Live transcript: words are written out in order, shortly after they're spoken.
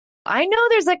I know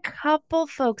there's a couple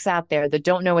folks out there that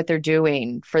don't know what they're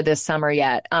doing for this summer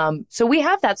yet. So we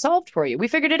have that solved for you. We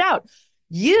figured it out.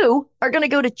 You are going to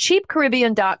go to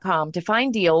cheapcaribbean.com to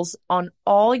find deals on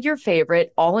all your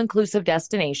favorite all-inclusive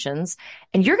destinations,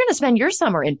 and you're going to spend your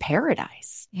summer in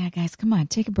paradise. Yeah, guys, come on,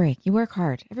 take a break. You work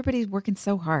hard. Everybody's working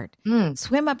so hard.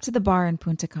 Swim up to the bar in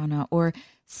Punta Cana or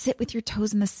sit with your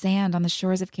toes in the sand on the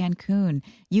shores of Cancun.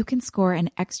 You can score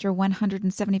an extra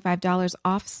 $175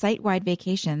 off site-wide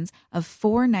vacations of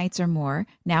 4 nights or more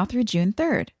now through June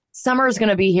 3rd. Summer is going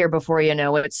to be here before you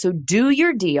know it, so do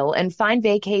your deal and find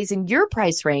vacays in your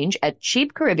price range at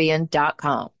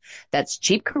cheapcaribbean.com. That's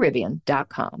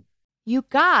cheapcaribbean.com. You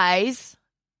guys,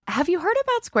 have you heard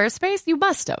about Squarespace? You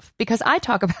must have, because I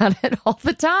talk about it all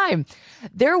the time.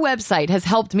 Their website has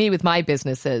helped me with my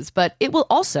businesses, but it will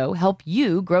also help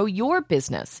you grow your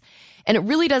business. And it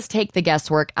really does take the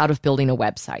guesswork out of building a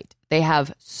website. They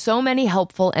have so many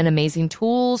helpful and amazing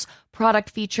tools, product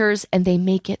features, and they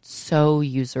make it so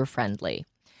user-friendly.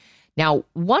 Now,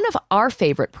 one of our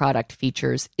favorite product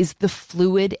features is the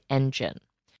Fluid Engine.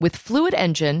 With Fluid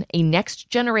Engine, a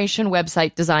next-generation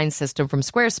website design system from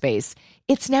Squarespace,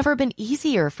 it's never been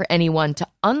easier for anyone to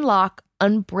unlock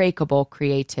unbreakable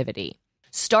creativity.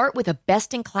 Start with a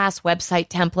best-in-class website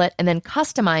template and then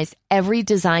customize every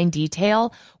design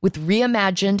detail with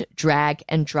reimagined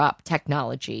drag-and-drop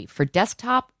technology for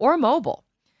desktop or mobile.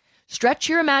 Stretch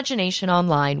your imagination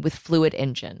online with Fluid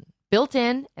Engine, built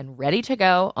in and ready to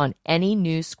go on any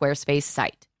new Squarespace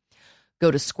site.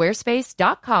 Go to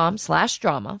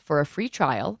squarespace.com/drama for a free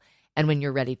trial, and when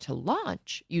you're ready to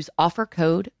launch, use offer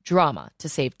code DRAMA to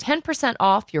save 10%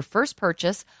 off your first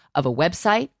purchase of a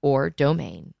website or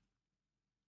domain.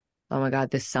 Oh my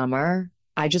God, this summer,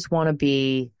 I just want to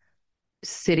be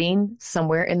sitting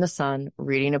somewhere in the sun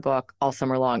reading a book all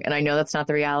summer long. And I know that's not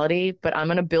the reality, but I'm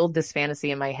going to build this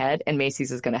fantasy in my head, and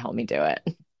Macy's is going to help me do it.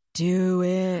 Do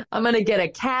it. I'm going to get a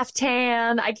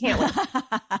caftan. I can't wait.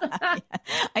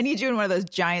 I need you in one of those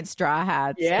giant straw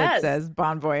hats Yes. that says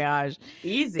Bon Voyage.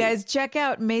 Easy. Guys, check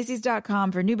out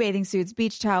Macy's.com for new bathing suits,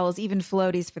 beach towels, even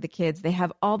floaties for the kids. They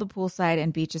have all the poolside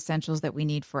and beach essentials that we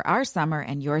need for our summer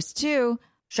and yours too.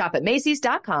 Shop at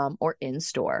Macy's.com or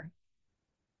in-store.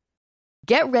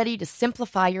 Get ready to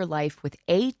simplify your life with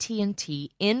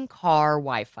AT&T in-car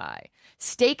Wi-Fi.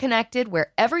 Stay connected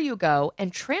wherever you go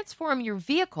and transform your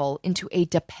vehicle into a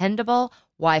dependable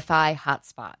Wi-Fi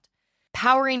hotspot.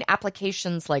 Powering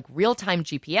applications like real-time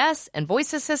GPS and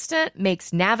voice assistant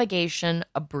makes navigation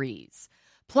a breeze.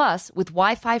 Plus, with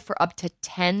Wi-Fi for up to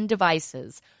 10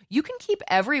 devices, you can keep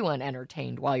everyone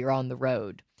entertained while you're on the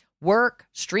road. Work,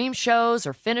 stream shows,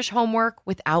 or finish homework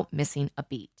without missing a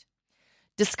beat.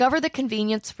 Discover the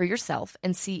convenience for yourself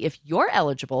and see if you're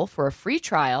eligible for a free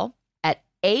trial at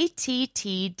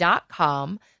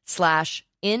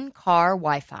att.com/in-car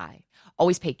Wi-Fi.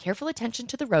 Always pay careful attention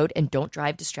to the road and don't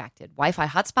drive distracted. Wi-Fi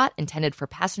hotspot intended for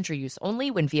passenger use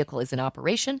only when vehicle is in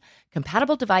operation.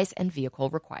 Compatible device and vehicle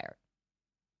required.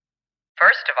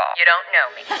 First of all, you don't know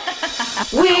me.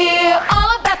 We're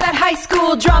all about that high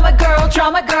school drama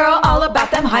girl, all about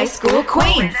them high school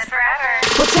queens.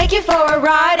 We'll take you for a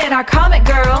ride in our comic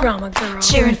girl,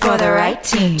 cheering for the right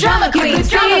team. Drama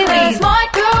queens,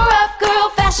 smart girl, rough girl,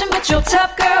 fashion but you're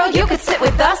tough girl. You could sit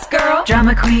with us, girl.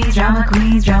 Drama queens, drama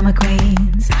queens, drama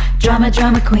queens,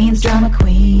 drama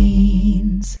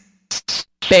queens.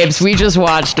 Babes, we just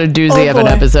watched a doozy of an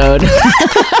episode.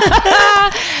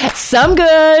 Some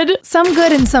good. Some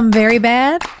good and some very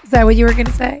bad. Is that what you were going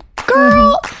to say?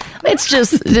 Girl, it's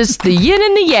just the yin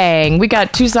and the yang. We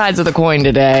got two sides of the coin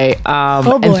today.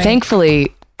 And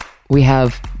thankfully, we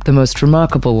have the most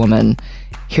remarkable woman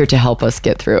here to help us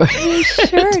get through it. We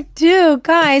sure do.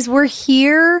 Guys, we're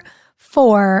here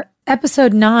for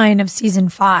episode 9 of season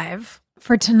 5.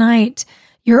 For tonight,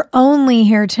 you're only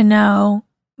here to know,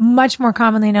 much more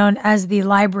commonly known as the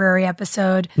library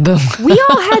episode. We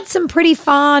all had some pretty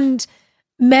fond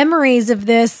memories of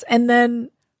this, and then,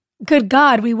 good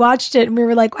God, we watched it and we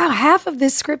were like, wow, half of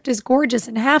this script is gorgeous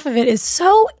and half of it is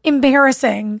so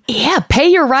embarrassing. Yeah, pay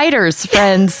your writers,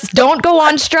 friends. Don't go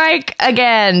on strike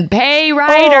again. Pay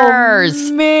writers.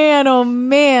 Oh,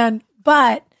 man.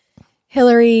 But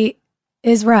Hillary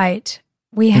is right.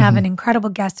 We have an incredible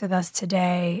guest with us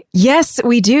today. Yes,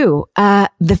 we do.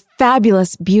 The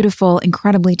fabulous, beautiful,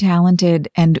 incredibly talented,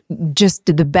 and just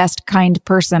the best kind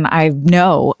person I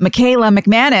know. Michaela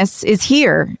McManus is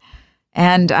here,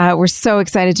 and we're so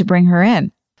excited to bring her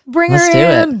in. Bring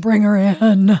her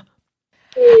in. How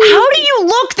do you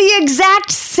look the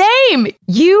exact same?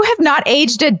 You have not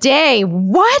aged a day.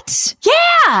 What?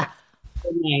 Yeah.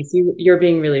 Nice. You're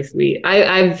being really sweet.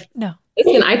 I've No.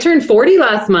 Listen, I turned 40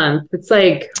 last month. It's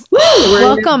like, woo,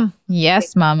 Welcome.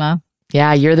 Yes, mama.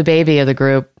 Yeah, you're the baby of the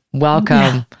group.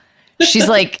 Welcome. She's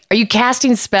like, are you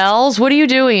casting spells? What are you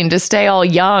doing to stay all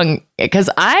young? Because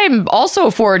I'm also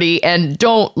 40 and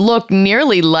don't look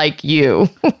nearly like you.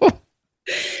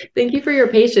 Thank you for your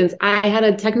patience. I had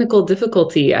a technical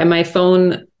difficulty. My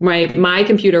phone, my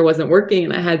computer wasn't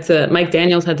working, and Mike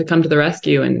Daniels had to come to the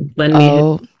rescue and lend me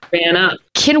his ran up.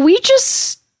 Can we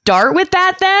just start with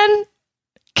that then?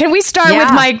 Can we start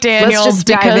with Mike Daniels? Let's just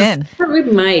dive in. Start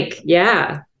with Mike.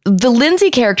 Yeah. The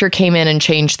Lindsay character came in and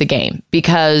changed the game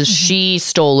because she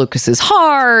stole Lucas's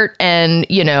heart and,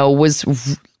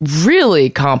 was really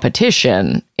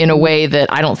competition in a way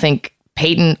that I don't think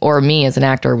Peyton or me as an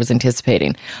actor was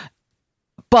anticipating.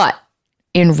 But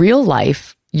in real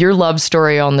life, your love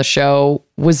story on the show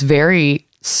was very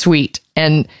sweet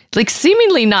and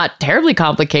seemingly not terribly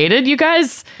complicated. You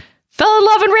guys fell in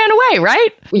love and ran away, right?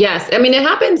 Yes. I mean, it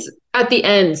happens at the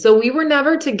end. So we were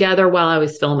never together while I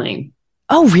was filming.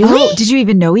 Oh, really? Oh, did you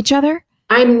even know each other?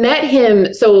 I met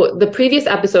him. So the previous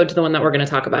episode to the one that we're going to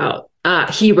talk about,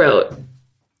 he wrote.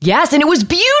 Yes. And it was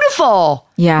beautiful.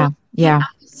 Yeah. Yeah.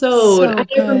 So I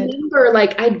good. remember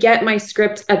I'd get my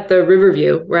script at the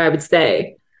Riverview where I would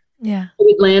stay. Yeah. It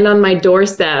would land on my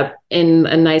doorstep in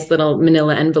a nice little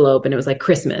manila envelope. And it was like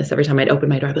Christmas. Every time I'd open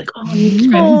my door, I'd be like, oh, new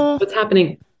script. What's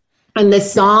happening? And the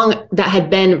song that had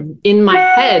been in my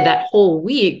head that whole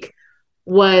week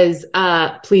was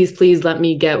Please, Please Let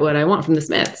Me Get What I Want from the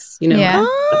Smiths.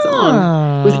 That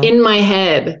song was in my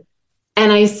head.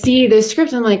 And I see this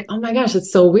script. And I'm like, oh my gosh,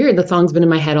 it's so weird. That song's been in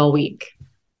my head all week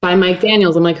by Mike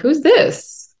Daniels. I'm like, who's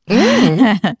this?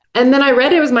 And then I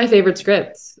read it was my favorite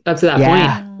script up to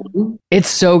that point. It's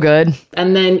so good.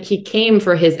 And then he came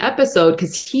for his episode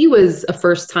because he was a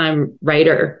first-time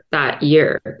writer that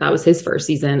year. That was his first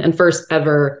season and first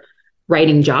ever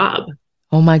writing job.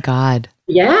 Oh my God.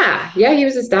 Yeah. Yeah. He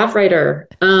was a staff writer.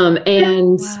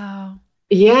 And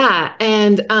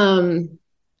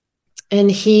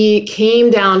he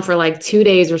came down for 2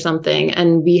 days or something.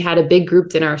 And we had a big group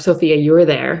dinner. Sophia, you were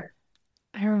there.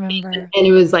 I remember. And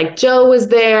it was Joe was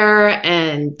there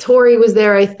and Tori was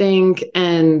there, I think.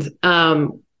 And I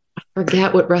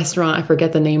forget what restaurant, I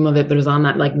forget the name of it, but it was on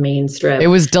that main strip. It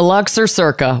was Deluxe or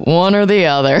Circa, one or the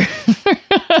other.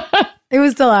 It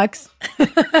was Deluxe.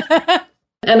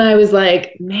 And I was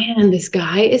like, man, this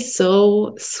guy is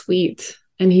so sweet.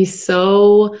 And he's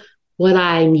so what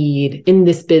I need in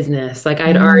this business.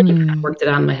 I'd already kind of worked it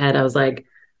out in my head. I was like,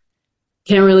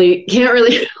 can't really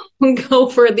go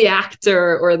for the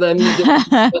actor or the music.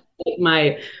 That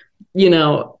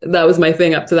was my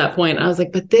thing up to that point. I was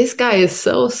like, but this guy is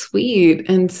so sweet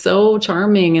and so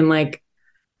charming. And I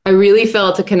really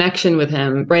felt a connection with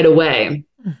him right away.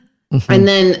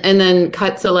 Mm-hmm. And then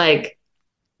cut to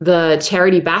the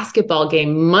charity basketball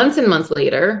game months and months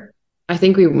later. I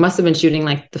think we must have been shooting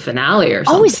the finale or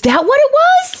something. Oh, is that what it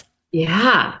was?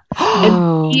 Yeah.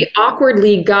 And we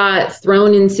awkwardly got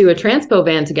thrown into a transpo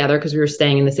van together because we were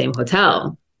staying in the same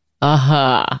hotel.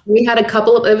 We had a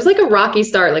couple of, it was a rocky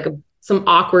start, some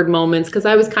awkward moments because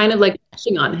I was kind of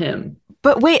pushing on him.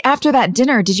 But wait, after that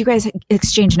dinner, did you guys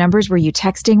exchange numbers? Were you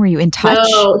texting? Were you in touch?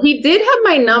 No, he did have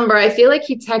my number. I feel like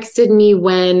he texted me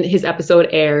when his episode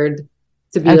aired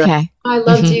to be I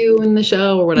loved you in the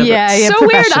show or whatever. Yeah, so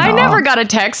weird. I never got a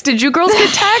text. Did you girls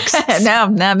get texts? No,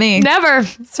 not me. Never.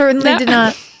 Certainly did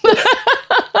not.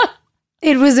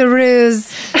 It was a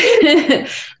ruse.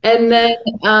 And then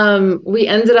we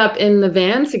ended up in the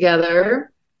van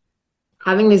together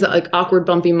having these awkward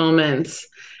bumpy moments.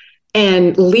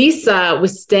 And Lisa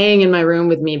was staying in my room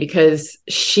with me because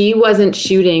she wasn't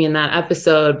shooting in that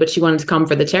episode, but she wanted to come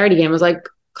for the charity game. I was like,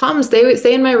 come,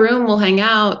 stay in my room. We'll hang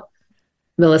out.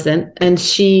 Millicent. And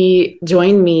she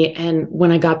joined me. And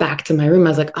when I got back to my room, I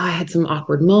was like, I had some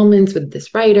awkward moments with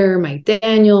this writer, Mike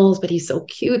Daniels, but he's so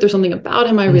cute. There's something about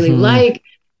him I really like.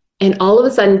 And all of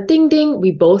a sudden, ding, ding,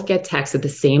 we both get texts at the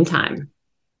same time.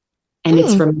 And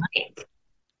it's from Mike.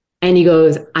 And he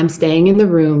goes, I'm staying in the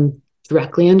room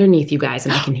directly underneath you guys,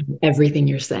 and I can hear everything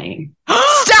you're saying.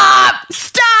 Stop!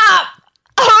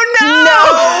 Oh, no!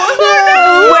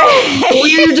 No!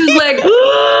 We were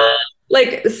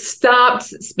just stopped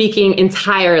speaking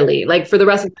entirely. For the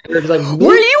rest of the night, we were just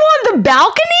were you on the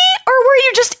balcony or were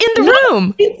you just in the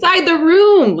room? Inside the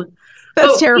room.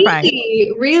 That's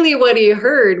terrifying. Really what he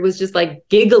heard was just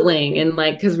giggling and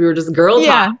because we were just girl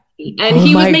talking. And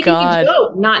he was making a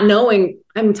joke, not knowing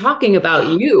I'm talking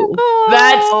about you.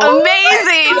 That's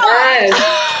amazing. Yes.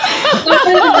 It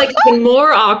was even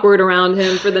more awkward around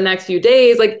him for the next few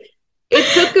days. It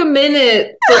took a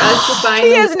minute for us to find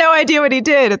He has no idea what he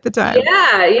did at the time.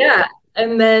 Yeah.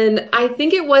 And then I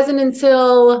think it wasn't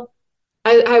until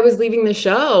I was leaving the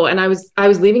show, and I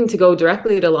was leaving to go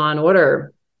directly to Law and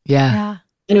Order. Yeah.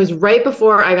 And it was right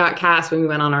before I got cast when we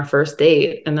went on our first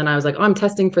date. And then I was like, oh, I'm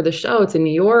testing for the show. It's in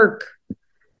New York.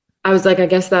 I was like, I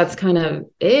guess that's kind of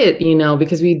it, you know,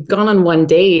 because we'd gone on one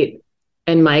date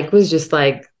and Mike was just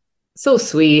like so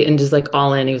sweet and just like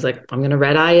all in. He was like, I'm going to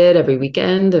red eye it every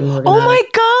weekend. And we're gonna... Oh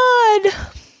my God.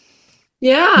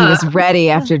 Yeah. He was ready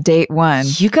after date one.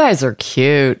 You guys are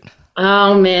cute.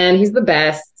 Oh man, he's the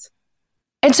best.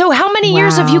 And so how many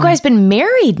years have you guys been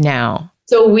married now?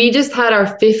 So we just had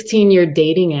our 15-year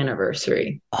dating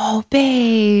anniversary. Oh,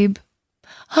 babe.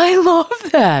 I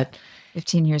love that.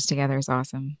 15 years together is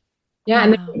awesome. Yeah.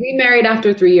 And then we married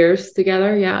after 3 years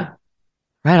together. Yeah.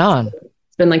 Right on.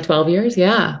 It's been like 12 years.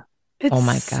 Yeah. It's oh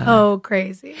my God. so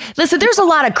crazy. Listen, there's a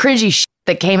lot of cringy shit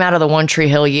that came out of the One Tree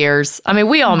Hill years. I mean,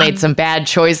 we all made some bad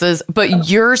choices, but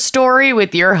your story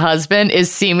with your husband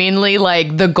is seemingly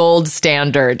like the gold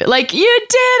standard. Like, you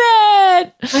did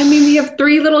it. I mean, we have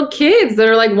 3 little kids that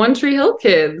are like One Tree Hill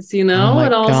kids, you know? Oh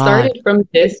it all started from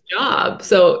this job.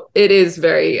 So it is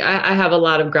I have a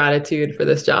lot of gratitude for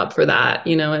this job for that,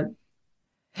 you know?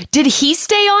 Did he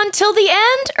stay on till the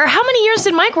end? Or how many years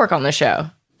did Mike work on the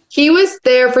show? He was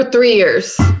there for 3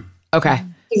 years. Okay.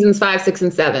 Seasons 5, 6,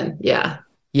 and 7. Yeah.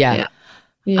 I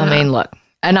mean, look,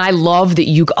 and I love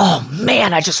that oh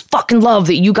man, I just fucking love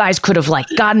that you guys could have like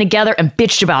gotten together and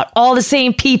bitched about all the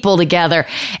same people together.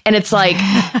 And it's like,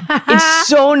 it's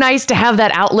so nice to have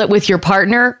that outlet with your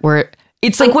partner where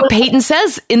it's like what Peyton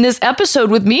says in this episode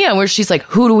with Mia, where she's like,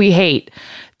 who do we hate?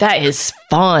 That is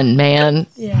fun, man.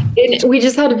 Yeah. And we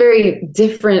just had very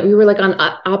different, we were like on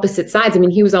opposite sides. I mean,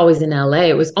 he was always in LA.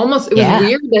 It was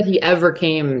weird that he ever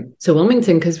came to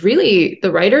Wilmington because really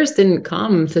the writers didn't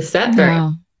come to set very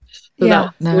much. So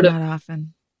not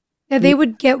often. Yeah, they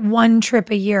would get one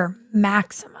trip a year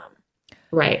maximum.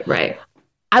 Right.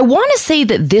 I want to say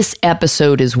that this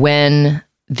episode is when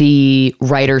the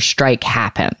writer's strike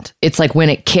happened. It's like when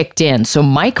it kicked in. So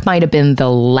Mike might have been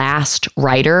the last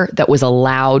writer that was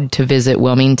allowed to visit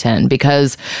Wilmington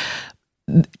because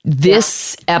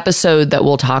this episode that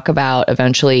we'll talk about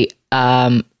eventually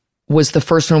was the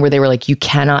first one where they were like, you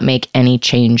cannot make any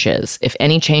changes. If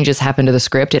any changes happen to the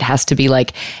script, it has to be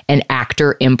like an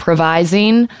actor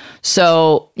improvising.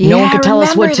 So no one could tell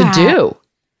us what to do.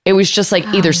 It was just like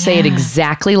either say it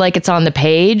exactly like it's on the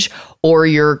page or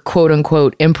you're quote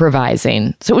unquote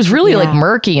improvising. So it was really like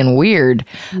murky and weird.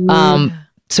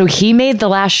 So he made the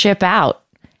last ship out.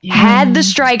 Had the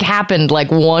strike happened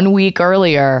like 1 week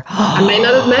earlier, I might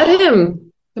not have met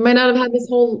him. I might not have had this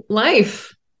whole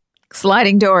life.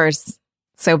 Sliding doors.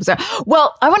 So bizarre.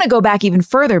 Well, I want to go back even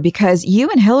further because you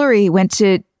and Hillary went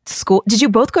to school. Did you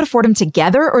both go to Fordham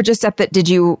together or just did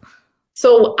you?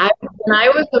 So when I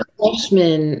was a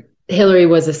freshman, Hillary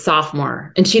was a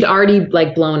sophomore and she'd already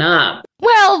like blown up.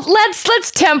 Well,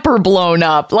 let's temper blown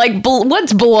up. Like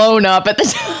what's blown up at the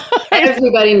time?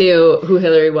 Everybody knew who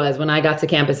Hillary was. When I got to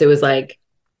campus, it was like,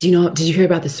 did you hear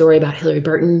about the story about Hillary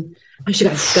Burton? How she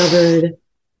got discovered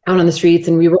out on the streets,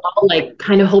 and we were all like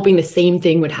kind of hoping the same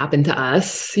thing would happen to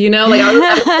us. You know, like I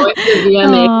was going to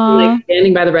VMA, like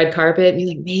standing by the red carpet and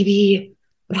being like, maybe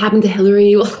what happened to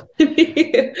Hillary? Well,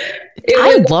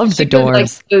 I loved the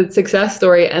doors. Like the success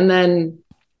story. And then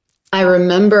I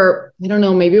remember, I don't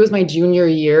know, maybe it was my junior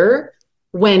year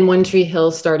when One Tree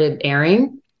Hill started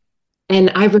airing. And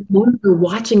I remember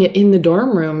watching it in the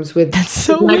dorm rooms with my friends.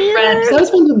 I was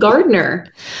friends with Gardner.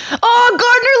 Oh,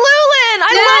 Gardner Llewellyn.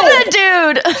 I love that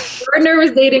dude. Gardner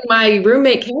was dating my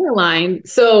roommate, Caroline.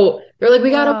 So they're like, we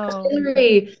got to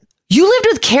Hillary. You lived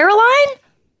with Caroline?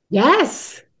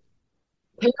 Yes.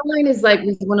 Caroline is like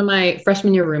one of my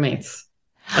freshman year roommates.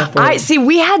 I see.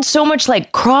 We had so much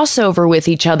like crossover with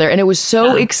each other, and it was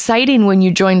so exciting when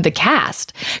you joined the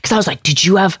cast. Because I was like, did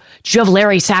you have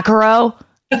Larry Saccharo?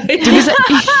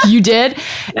 You did?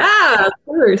 Yeah, of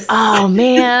course. Oh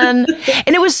man.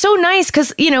 And it was so nice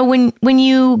because, you know, when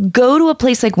you go to a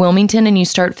place like Wilmington and you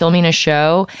start filming a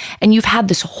show and you've had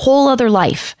this whole other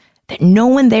life that no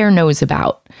one there knows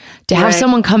about, to have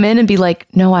someone come in and be like,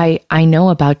 no, I know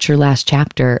about your last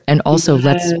chapter, and also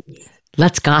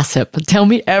let's gossip. Tell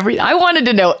me I wanted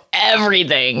to know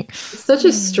everything. It's such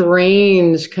a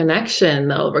strange connection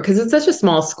though, because it's such a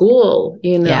small school,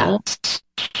 you know.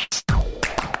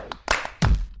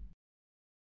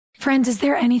 Friends, is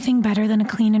there anything better than a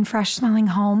clean and fresh smelling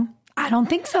home? I don't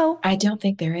think so. I don't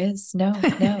think there is. No.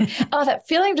 Oh, that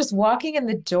feeling of just walking in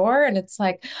the door and it's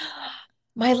like,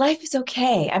 my life is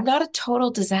okay. I'm not a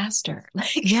total disaster.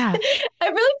 Like, Yeah. I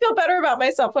really feel better about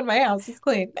myself when my house is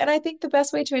clean. And I think the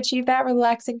best way to achieve that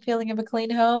relaxing feeling of a clean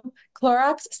home,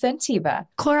 Clorox Scentiva.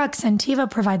 Clorox Scentiva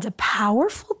provides a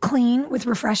powerful clean with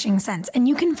refreshing scents, and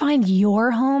you can find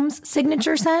your home's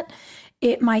signature scent.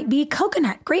 It might be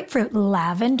coconut, grapefruit,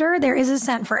 lavender. There is a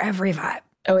scent for every vibe.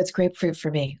 Oh, it's grapefruit for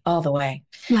me all the way.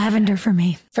 Lavender for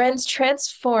me. Friends,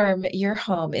 transform your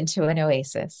home into an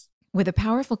oasis. With a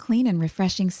powerful clean and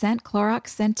refreshing scent, Clorox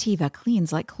Scentiva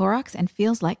cleans like Clorox and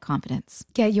feels like confidence.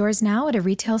 Get yours now at a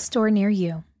retail store near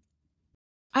you.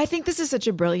 I think this is such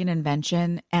a brilliant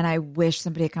invention, and I wish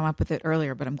somebody had come up with it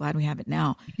earlier, but I'm glad we have it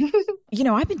now.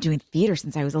 I've been doing theater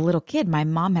since I was a little kid. My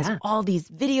mom has all these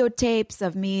videotapes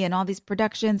of me and all these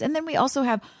productions, and then we also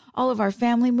have all of our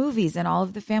family movies and all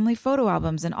of the family photo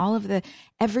albums and all of the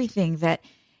everything that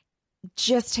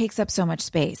just takes up so much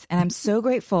space. And I'm so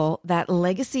grateful that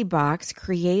Legacy Box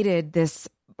created this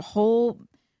whole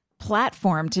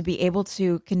platform to be able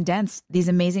to condense these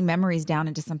amazing memories down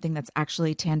into something that's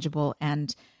actually tangible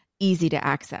and easy to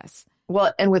access.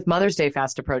 Well, and with Mother's Day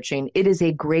fast approaching, it is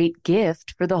a great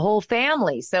gift for the whole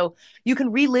family. So you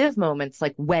can relive moments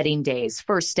like wedding days,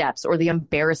 first steps, or the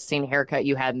embarrassing haircut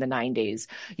you had in the 90s.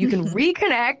 You can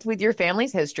reconnect with your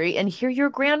family's history and hear your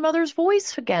grandmother's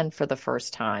voice again for the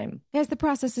first time. Yes, the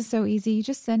process is so easy. You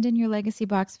just send in your Legacy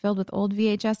Box filled with old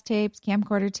VHS tapes,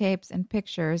 camcorder tapes, and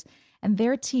pictures, and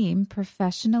their team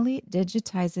professionally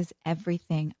digitizes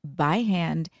everything by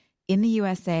hand. In the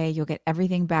USA, you'll get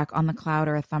everything back on the cloud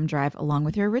or a thumb drive along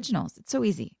with your originals. It's so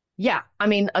easy. Yeah. I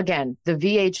mean, again, the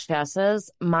VHSs,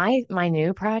 my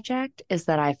new project is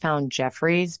that I found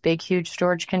Jeffrey's big, huge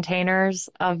storage containers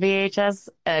of VHS,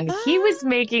 and he was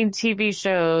making TV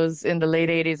shows in the late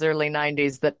 80s, early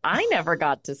 90s that I never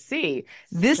got to see.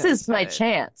 This is my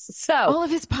chance. So all of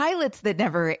his pilots that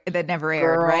never aired,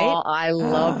 girl, right? I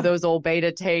love those old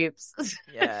beta tapes.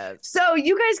 Yes. So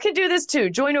you guys can do this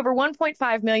too. Join over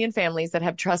 1.5 million families that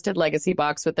have trusted Legacy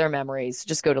Box with their memories.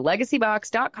 Just go to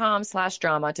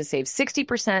legacybox.com/drama to save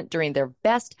 60% during their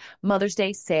best Mother's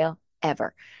Day sale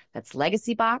ever. That's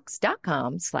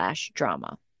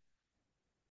legacybox.com/drama.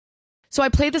 So I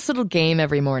play this little game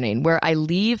every morning where I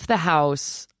leave the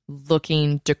house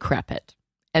looking decrepit.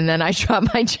 And then I drop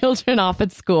my children off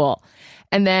at school.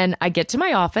 And then I get to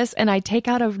my office and I take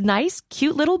out a nice,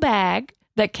 cute little bag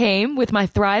that came with my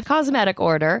Thrive Cosmetic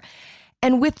order.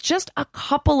 And with just a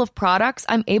couple of products,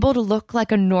 I'm able to look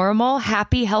like a normal,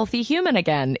 happy, healthy human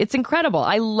again. It's incredible.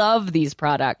 I love these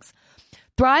products.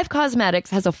 Thrive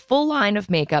Cosmetics has a full line of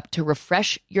makeup to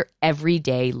refresh your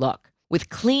everyday look. With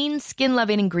clean,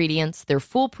 skin-loving ingredients, their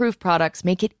foolproof products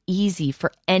make it easy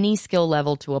for any skill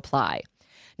level to apply.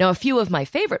 Now, a few of my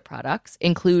favorite products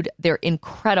include their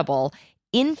incredible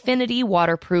Infinity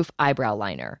Waterproof Eyebrow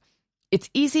Liner. Its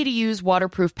easy-to-use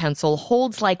waterproof pencil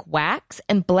holds like wax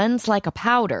and blends like a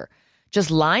powder.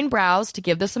 Just line brows to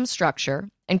give them some structure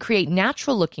and create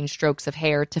natural-looking strokes of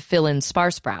hair to fill in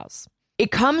sparse brows.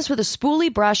 It comes with a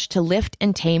spoolie brush to lift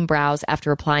and tame brows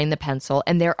after applying the pencil,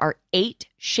 and there are 8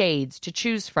 shades to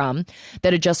choose from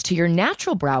that adjust to your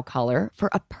natural brow color for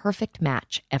a perfect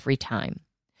match every time.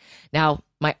 Now,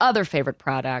 my other favorite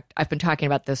product, I've been talking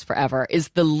about this forever, is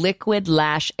the Liquid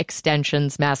Lash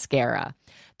Extensions Mascara.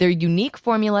 Their unique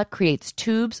formula creates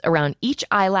tubes around each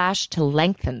eyelash to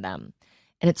lengthen them.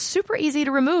 And it's super easy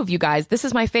to remove, you guys. This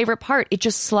is my favorite part. It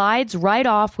just slides right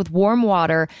off with warm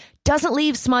water, doesn't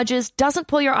leave smudges, doesn't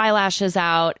pull your eyelashes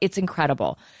out. It's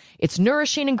incredible. Its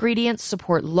nourishing ingredients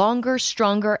support longer,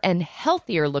 stronger, and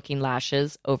healthier looking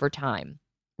lashes over time.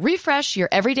 Refresh your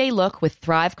everyday look with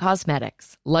Thrive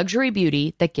Cosmetics, luxury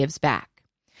beauty that gives back.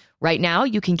 Right now,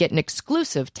 you can get an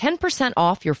exclusive 10%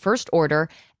 off your first order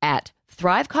at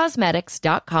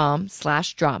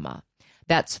thrivecosmetics.com/drama.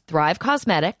 That's Thrive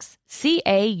Cosmetics,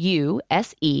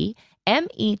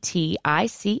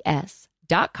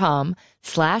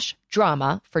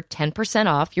 CAUSEMETICS.com/drama for 10%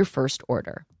 off your first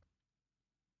order.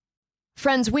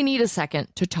 Friends, we need a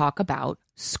second to talk about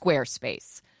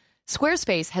Squarespace.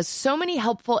 Squarespace has so many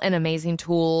helpful and amazing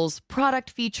tools,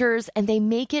 product features, and they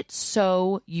make it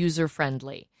so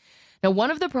user-friendly. Now,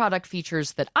 one of the product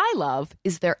features that I love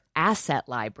is their asset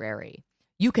library.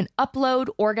 You can upload,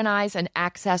 organize, and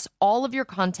access all of your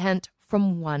content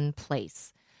from one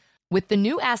place. With the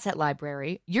new asset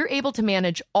library, you're able to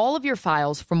manage all of your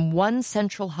files from one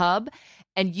central hub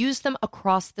and use them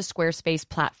across the Squarespace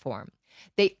platform.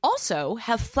 They also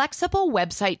have flexible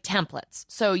website templates,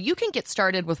 so you can get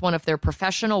started with one of their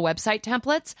professional website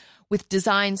templates with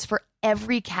designs for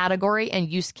every category and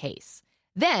use case.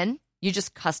 Then you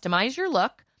just customize your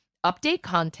look, update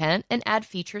content, and add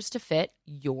features to fit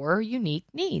your unique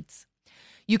needs.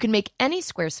 You can make any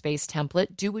Squarespace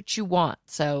template do what you want,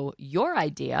 so your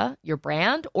idea, your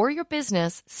brand, or your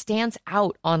business stands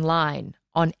out online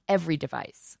on every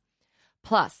device.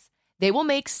 Plus, they will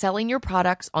make selling your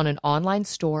products on an online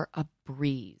store a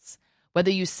breeze.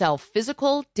 Whether you sell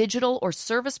physical, digital, or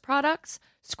service products,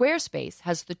 Squarespace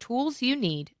has the tools you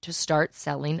need to start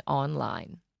selling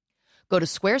online. Go to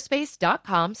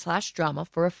squarespace.com/drama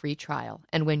for a free trial.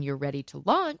 And when you're ready to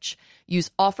launch,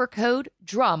 use offer code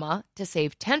DRAMA to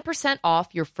save 10% off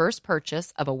your first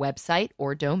purchase of a website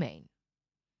or domain.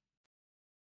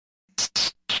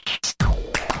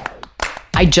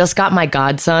 I just got my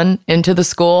godson into the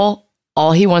school.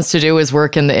 All he wants to do is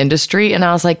work in the industry. And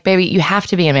I was like, baby, you have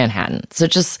to be in Manhattan. So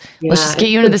let's just get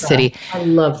you into the city. I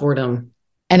love Fordham.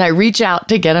 And I reach out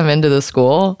to get him into the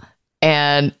school.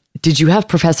 And did you have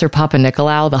Professor Papa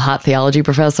Nicolau, the hot theology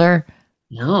professor?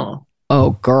 No.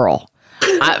 Oh, girl.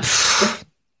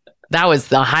 That was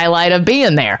the highlight of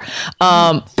being there.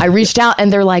 I reached out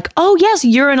and they're like, oh, yes,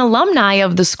 you're an alumni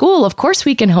of the school. Of course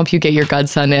we can help you get your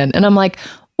godson in. And I'm like,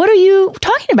 what are you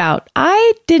talking about?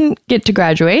 I didn't get to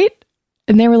graduate.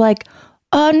 And they were like,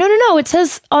 no. It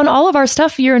says on all of our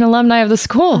stuff, you're an alumni of the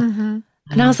school. Mm-hmm.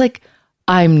 And I was like,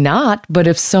 I'm not, but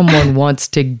if someone wants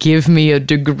to give me a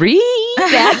degree,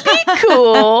 that'd be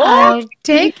cool. I'll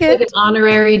take it. Like an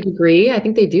honorary degree. I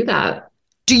think they do that.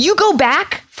 Do you go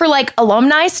back for like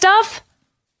alumni stuff?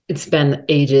 It's been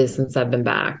ages since I've been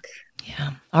back.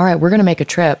 Yeah. All right. We're going to make a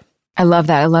trip. I love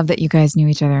that. I love that you guys knew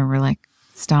each other and were like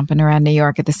stomping around New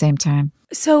York at the same time.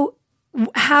 So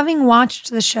having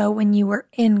watched the show when you were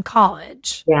in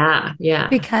college. Yeah.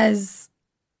 Because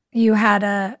you had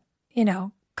a,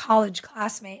 college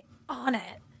classmate on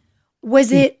it.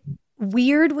 Was it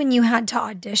weird when you had to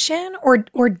audition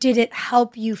or did it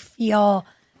help you feel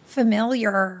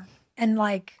familiar and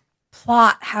like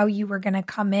plot how you were going to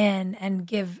come in and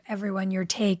give everyone your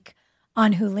take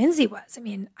on who Lindsay was? I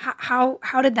mean, how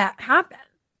did that happen?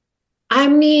 I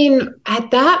mean, at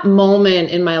that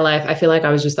moment in my life, I feel like I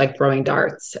was just like throwing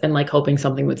darts and like hoping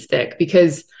something would stick,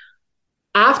 because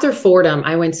after Fordham,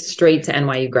 I went straight to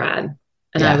NYU grad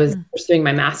and I was pursuing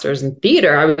my master's in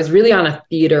theater. I was really on a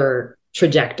theater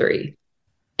trajectory,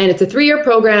 and it's a 3-year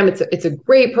program. It's a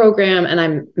great program. And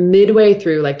I'm midway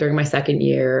through, like during my second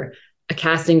year, a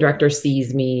casting director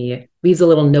sees me, leaves a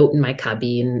little note in my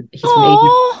cubby, and he's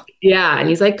and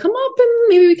he's like, come up and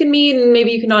maybe we can meet and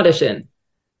maybe you can audition.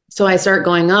 So I start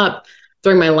going up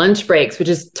during my lunch breaks, which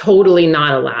is totally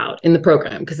not allowed in the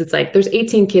program, because it's like there's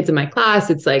 18 kids in my class.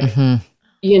 It's like,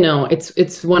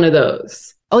 it's one of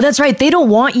those. Oh, that's right. They don't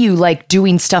want you like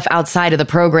doing stuff outside of the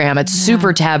program. It's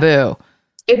super taboo.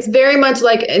 It's very much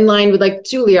like in line with like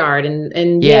Juilliard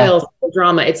and Yale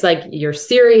drama. It's like you're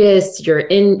serious.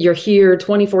 You're here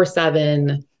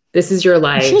 24/7. This is your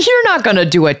life. You're not going to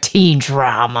do a teen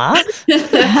drama.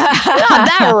 Not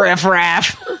that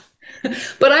riffraff.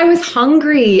 But I was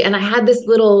hungry and I had this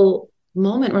little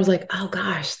moment where I was like, oh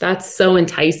gosh, that's so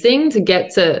enticing to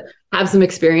get to have some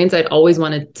experience. I'd always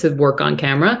wanted to work on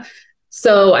camera.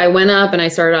 So I went up and I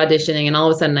started auditioning, and all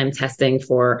of a sudden I'm testing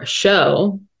for a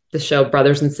show, the show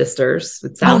Brothers and Sisters.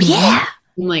 Oh yeah.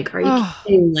 I'm like, are you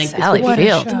kidding? Like, Sally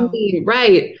Field.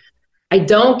 Right. I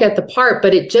don't get the part,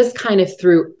 but it just kind of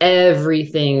threw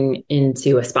everything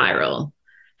into a spiral.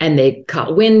 And they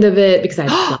caught wind of it because I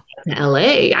flew to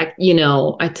LA. I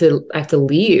have to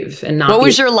leave and not. What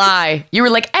was your lie? You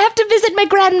were like, I have to visit my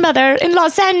grandmother in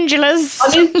Los Angeles.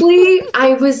 Honestly,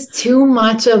 I was too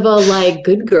much of a like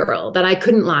good girl that I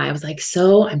couldn't lie. I was like,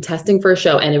 so I'm testing for a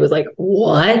show, and it was like,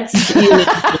 what?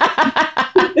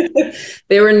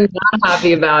 They were not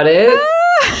happy about it.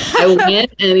 I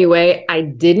went anyway. I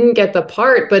didn't get the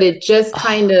part, but it just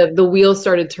kind of, the wheels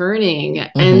started turning.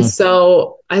 Mm-hmm. And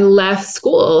so I left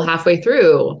school halfway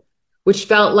through, which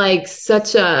felt like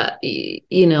such a,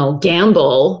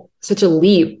 gamble, such a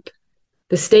leap.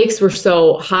 The stakes were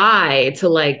so high to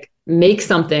like make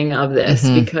something of this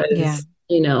because,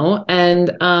 and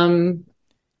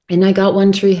I got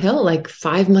One Tree Hill like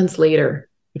 5 months later,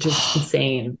 which is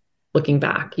insane looking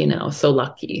back, so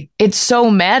lucky. It's so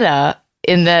meta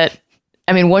in that,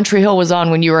 I mean, One Tree Hill was on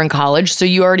when you were in college, so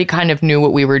you already kind of knew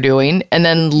what we were doing. And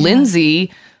then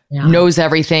Lindsay knows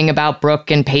everything about Brooke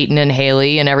and Peyton and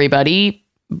Haley and everybody,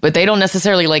 but they don't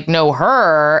necessarily like know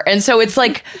her. And so it's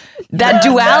like that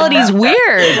duality is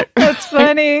weird. That's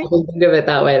funny. I didn't think of it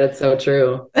that way. That's so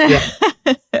true. Yeah.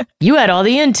 You had all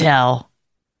the intel.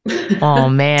 Oh,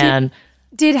 man.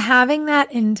 Did having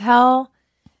that intel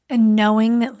and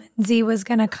knowing that Lindsay was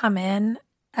going to come in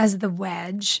as the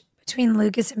wedge between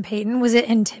Lucas and Peyton, was it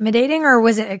intimidating or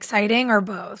was it exciting or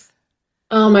both?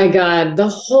 Oh my God. The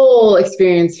whole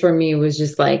experience for me was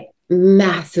just like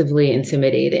massively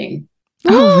intimidating.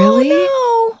 Oh, really?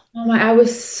 No. Oh my, I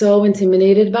was so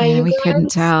intimidated by Yeah, you we guys.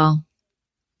 couldn't tell.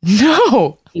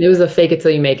 No. It was a fake it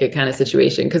till you make it kind of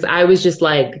situation because I was just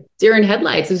like deer in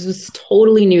headlights. This was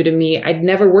totally new to me. I'd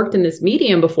never worked in this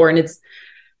medium before. And it's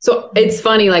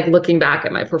funny, like looking back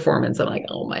at my performance, I'm like,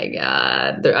 oh my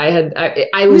God. I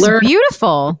It was learned.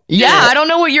 beautiful. Yeah, I don't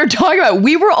know what you're talking about.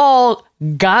 We were all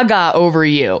gaga over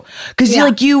you because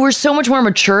you were so much more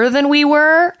mature than we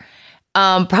were.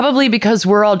 Probably because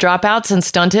we're all dropouts and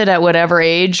stunted at whatever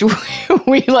age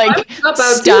we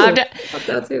stopped.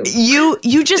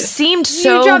 You just seemed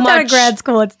so You dropped much out of grad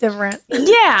school. It's different.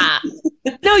 Yeah.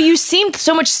 No, you seemed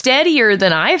so much steadier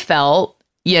than I felt,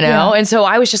 Yeah. And so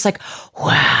I was just like,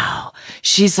 wow,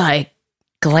 she's like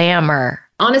glamour.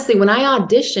 Honestly, when I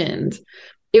auditioned,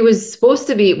 it was supposed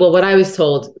to be, well, what I was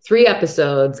told, 3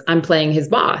 episodes, I'm playing his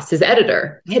boss, his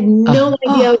editor. I had no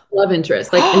idea I was love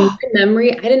interest. Like in my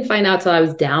memory, I didn't find out till I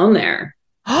was down there.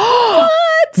 What?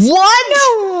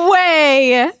 No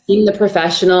way. Being the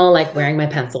professional, like wearing my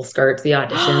pencil skirt to the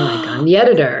audition, like I'm the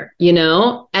editor,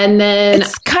 And then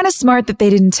It's kind of smart that they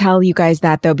didn't tell you guys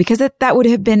that, though, because that would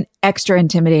have been extra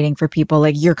intimidating for people.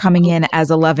 Like you're coming in as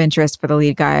a love interest for the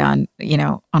lead guy on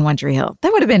One Tree Hill.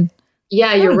 That would have been.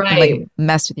 yeah, you're right. Like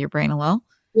messed with your brain a little.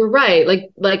 You're right.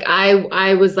 Like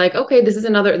I was like, okay, this is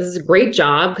a great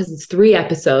job because it's 3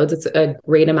 episodes. It's a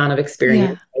great amount of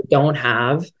experience I don't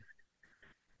have.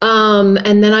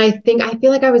 And then I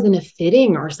feel like I was in a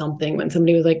fitting or something when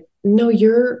somebody was like, no,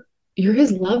 you're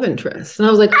his love interest. And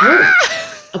I was like, oh,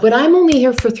 but I'm only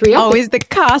here for 3 episodes. Always the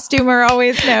costumer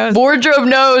always knows. Wardrobe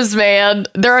knows, man.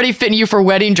 They're already fitting you for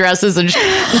wedding dresses and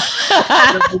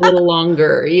A little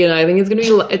longer. I think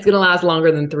it's gonna last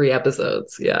longer than 3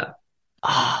 episodes. Yeah.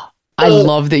 Oh, I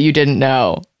love that you didn't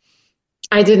know.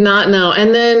 I did not know.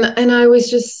 And I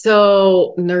was just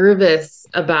so nervous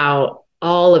about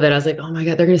all of it. I was like, oh my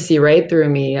God, they're going to see right through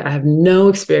me. I have no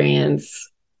experience.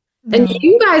 No. And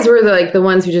you guys were the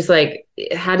ones who just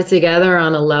had it together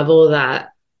on a level that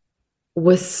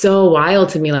was so wild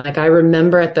to me. Like I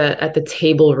remember at the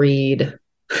table read,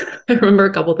 I remember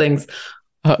a couple things.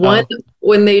 One,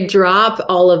 when they drop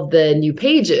all of the new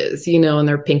pages, and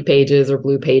they're pink pages or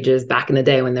blue pages back in the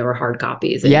day when they were hard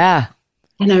copies.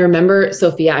 And I remember,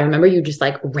 Sophia, you just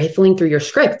rifling through your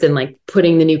script and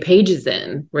putting the new pages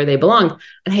in where they belonged.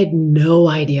 And I had no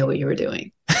idea what you were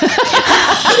doing.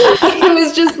 It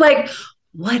was just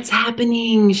what's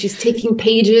happening? She's taking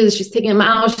pages, she's taking them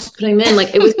out, she's putting them in.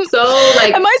 It was so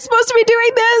am I supposed to be doing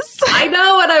this? I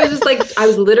know. And I was just I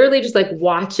was literally just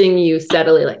watching you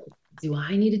steadily, do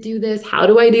I need to do this? How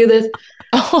do I do this?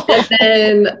 And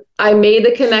then I made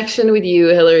the connection with you,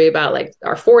 Hillary, about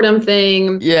our Fordham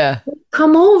thing. Yeah.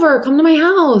 Come to my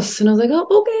house. And I was like, oh,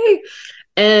 okay.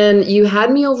 And you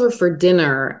had me over for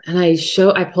dinner and I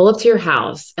pull up to your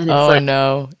house and it's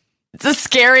no. It's a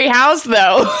scary house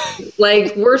though.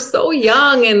 We're so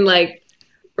young and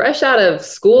fresh out of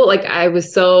school. I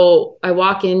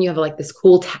walk in, you have this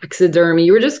cool taxidermy.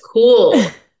 You were just cool.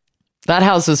 That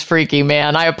house was freaky,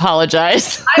 man. I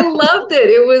apologize. I loved it.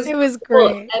 It was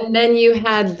great. Cool. And then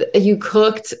you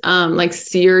cooked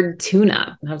seared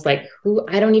tuna. And I was like,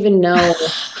 I don't even know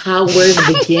where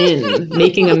to begin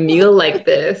making a meal like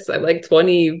this. I'm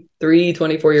 23,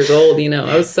 24 years old,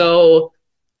 I was so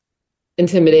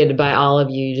intimidated by all of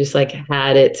you. You just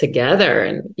had it together.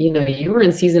 And, you were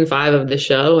in season 5 of the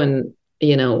show and,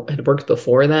 had worked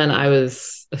before then. I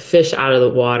was a fish out of the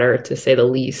water, to say the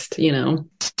least,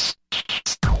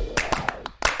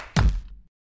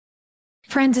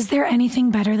 Friends, is there anything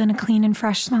better than a clean and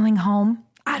fresh smelling home?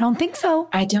 I don't think so.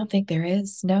 I don't think there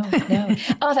is. No.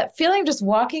 Oh, that feeling of just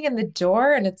walking in the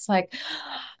door and it's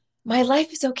my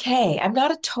life is okay. I'm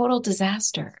not a total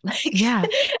disaster. Yeah.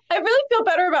 I really feel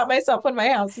better about myself when my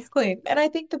house is clean. And I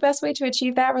think the best way to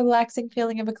achieve that relaxing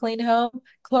feeling of a clean home,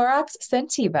 Clorox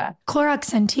Scentiva. Clorox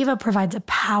Scentiva provides a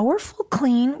powerful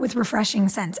clean with refreshing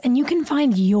scents, and you can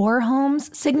find your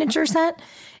home's signature scent.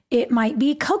 It might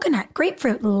be coconut,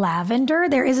 grapefruit, lavender.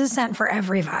 There is a scent for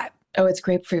every vibe. Oh, it's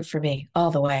grapefruit for me,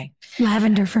 all the way.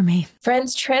 Lavender for me.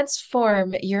 Friends,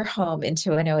 transform your home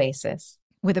into an oasis.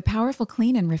 With a powerful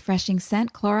clean and refreshing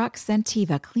scent, Clorox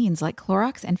Scentiva cleans like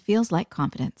Clorox and feels like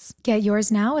confidence. Get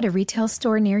yours now at a retail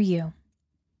store near you.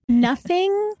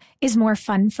 Nothing is more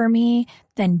fun for me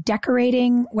than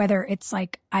decorating, whether it's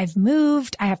I've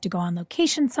moved, I have to go on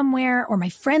location somewhere, or my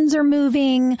friends are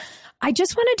moving. I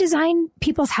just want to design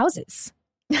people's houses.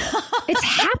 It's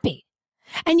happy.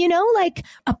 And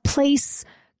a place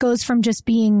goes from just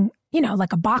being,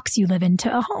 a box you live in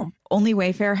to a home. Only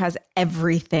Wayfair has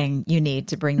everything you need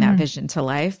to bring that vision to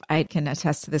life. I can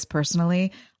attest to this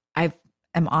personally. I've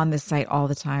am on this site all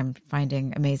the time,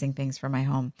 finding amazing things for my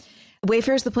home.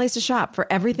 Wayfair is the place to shop for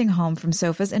everything home, from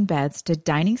sofas and beds to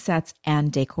dining sets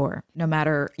and decor. No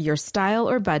matter your style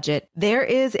or budget, there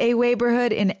is a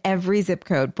Wayborhood in every zip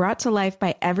code, brought to life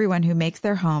by everyone who makes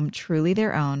their home truly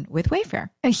their own with Wayfair.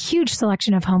 A huge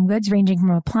selection of home goods ranging from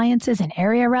appliances and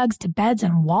area rugs to beds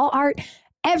and wall art.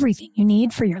 Everything you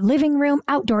need for your living room,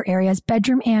 outdoor areas,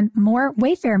 bedroom, and more.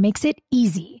 Wayfair makes it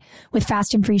easy with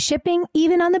fast and free shipping,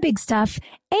 even on the big stuff,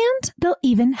 and they'll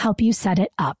even help you set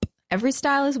it up. Every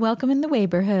style is welcome in the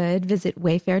Wayborhood. Visit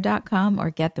wayfair.com or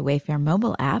get the Wayfair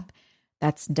mobile app.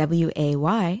 That's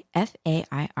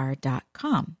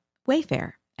WAYFAIR.com.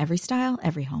 Wayfair. Every style,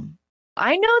 every home.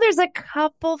 I know there's a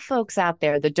couple folks out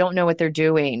there that don't know what they're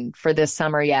doing for this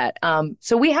summer yet.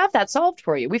 So we have that solved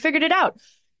for you. We figured it out.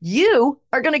 You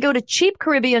are going to go to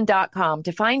cheapcaribbean.com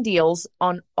to find deals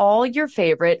on all your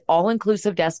favorite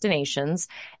all-inclusive destinations,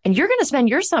 and you're going to spend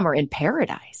your summer in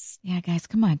paradise. Yeah, guys,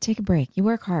 come on, take a break. You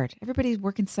work hard. Everybody's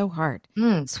working so hard.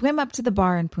 Swim up to the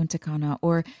bar in Punta Cana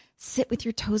or sit with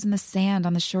your toes in the sand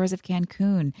on the shores of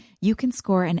Cancun. You can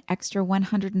score an extra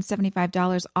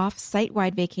 $175 off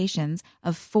site-wide vacations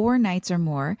of 4 nights or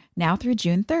more now through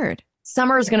June 3rd.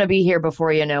 Summer is going to be here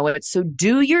before you know it, so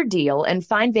do your deal and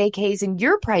find vacays in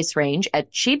your price range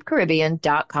at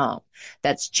cheapcaribbean.com.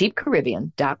 That's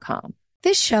cheapcaribbean.com.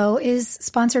 This show is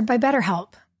sponsored by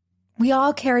BetterHelp. We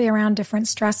all carry around different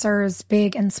stressors,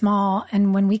 big and small,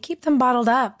 and when we keep them bottled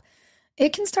up,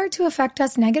 it can start to affect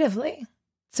us negatively.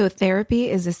 So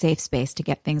therapy is a safe space to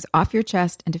get things off your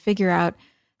chest and to figure out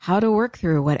how to work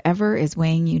through whatever is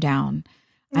weighing you down.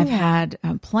 I've had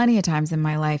plenty of times in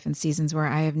my life and seasons where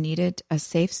I have needed a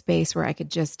safe space where I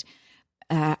could just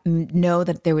know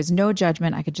that there was no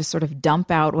judgment. I could just sort of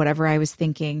dump out whatever I was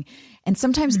thinking. And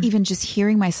sometimes even just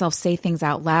hearing myself say things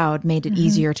out loud made it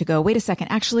easier to go, wait a second,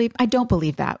 actually, I don't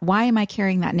believe that. Why am I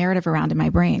carrying that narrative around in my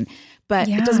brain? But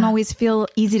it doesn't always feel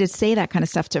easy to say that kind of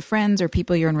stuff to friends or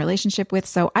people you're in relationship with.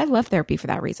 So I love therapy for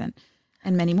that reason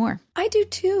and many more. I do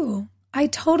too. I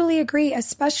totally agree,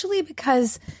 especially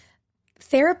because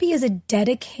therapy is a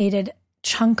dedicated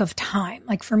chunk of time.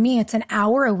 Like for me, it's an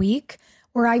hour a week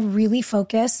where I really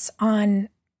focus on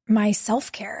my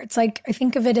self-care. It's like, I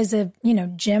think of it as a,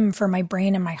 gym for my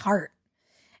brain and my heart.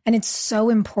 And it's so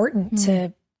important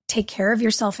to take care of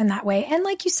yourself in that way. And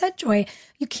like you said, Joy,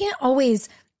 you can't always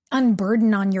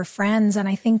unburden on your friends. And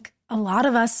I think a lot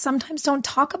of us sometimes don't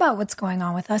talk about what's going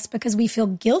on with us because we feel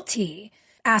guilty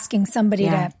asking somebody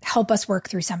to help us work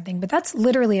through something. But that's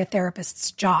literally a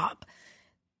therapist's job.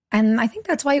 And I think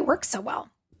that's why it works so well.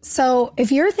 So if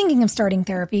you're thinking of starting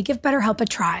therapy, give BetterHelp a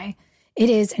try. It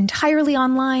is entirely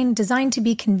online, designed to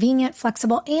be convenient,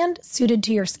 flexible, and suited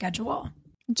to your schedule.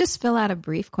 Just fill out a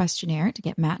brief questionnaire to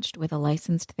get matched with a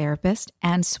licensed therapist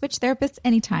and switch therapists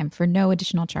anytime for no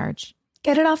additional charge.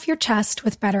 Get it off your chest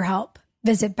with BetterHelp.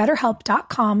 Visit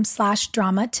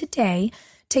betterhelp.com/drama today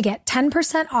to get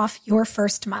 10% off your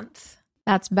first month.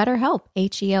 That's BetterHelp,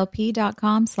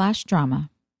 HELP.com/drama.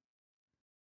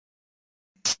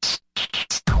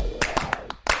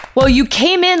 Well, you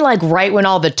came in like right when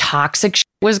all the toxic shit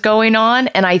was going on.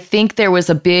 And I think there was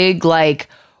a big like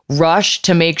rush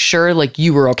to make sure like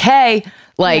you were okay.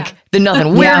 Like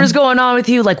nothing weird is going on with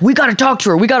you. Like we got to talk to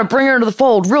her. We got to bring her into the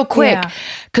fold real quick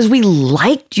because we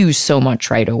liked you so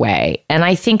much right away. And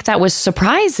I think that was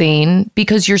surprising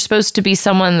because you're supposed to be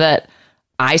someone that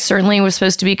I certainly was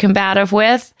supposed to be combative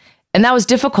with. And that was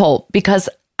difficult because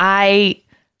I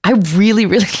really,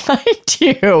 really liked you.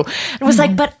 It was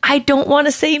like, but I don't want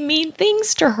to say mean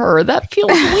things to her. That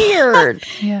feels weird.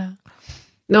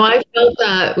 No, I felt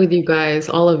that with you guys,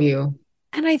 all of you.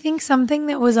 And I think something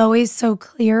that was always so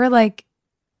clear, like,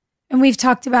 and we've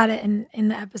talked about it in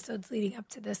the episodes leading up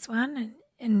to this one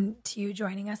and to you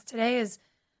joining us today, is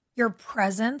your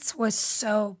presence was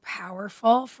so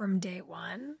powerful from day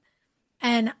one.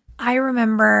 And I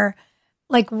remember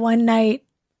like one night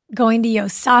going to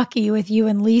Yosaki with you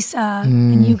and Lisa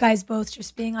and you guys both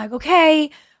just being like, okay,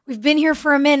 we've been here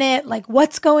for a minute. Like,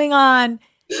 what's going on?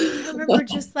 I remember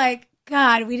just like,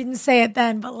 God, we didn't say it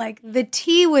then, but like the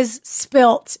tea was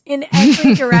spilt in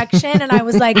every direction. And I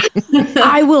was like,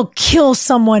 I will kill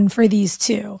someone for these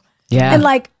two. Yeah. And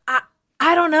like,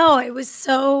 I don't know. It was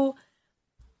so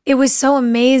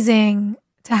amazing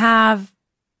to have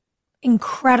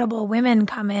incredible women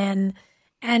come in.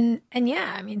 And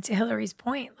yeah, I mean, to Hillary's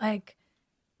point, like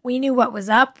we knew what was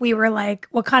up. We were like,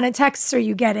 what kind of texts are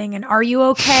you getting? And are you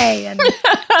okay? And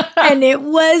and it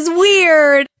was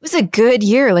weird. It was a good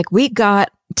year. Like we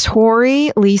got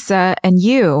Tori, Lisa, and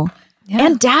you,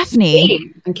 and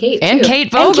Daphne, and Kate, and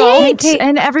Kate Vogel,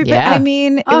 and everybody. I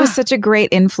mean, it was such a great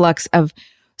influx of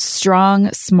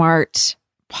strong, smart,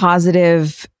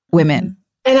 positive women.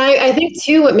 And I think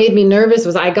too, what made me nervous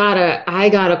was I got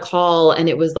a call and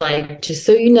it was like, just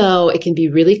so you know, it can be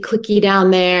really cliquey down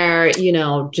there,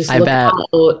 just look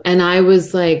out. And I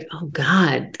was like, oh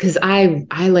God, because I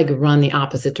like run the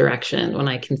opposite direction when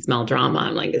I can smell drama.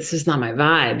 I'm like, it's just not my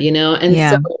vibe, And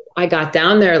so I got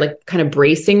down there like kind of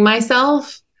bracing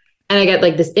myself. And I got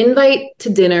like this invite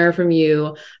to dinner from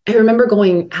you. I remember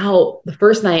going out the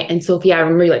first night and Sophia, I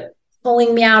remember you like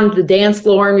pulling me out into the dance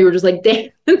floor and we were just like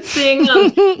dancing.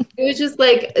 It was just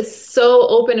like so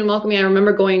open and welcoming. I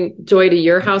remember going, Joy, to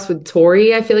your house with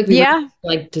Tori. I feel like we were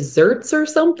like desserts or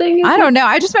something. I don't know.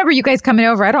 I just remember you guys coming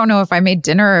over. I don't know if I made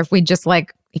dinner or if we just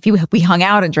like, we hung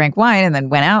out and drank wine and then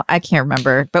went out. I can't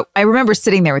remember. But I remember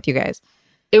sitting there with you guys.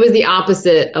 It was the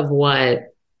opposite of what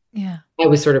I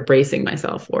was sort of bracing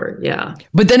myself for. Yeah.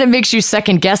 But then it makes you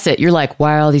second guess it. You're like,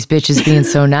 why are all these bitches being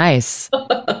so nice?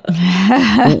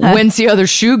 When's the other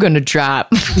shoe going to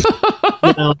drop?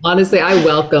 Honestly, I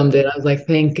welcomed it. I was like,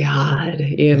 thank God,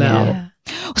 Yeah.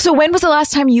 So when was the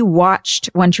last time you watched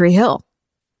One Tree Hill?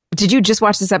 Did you just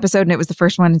watch this episode and it was the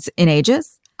first one in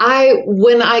ages?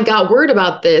 When I got word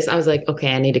about this, I was like,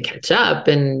 okay, I need to catch up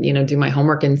and, do my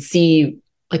homework and see,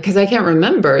 like, because I can't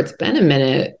remember. It's been a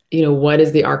minute. What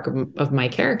is the arc of my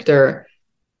character?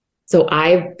 So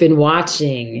I've been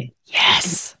watching.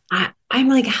 Yes. I'm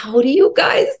like, how do you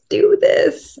guys do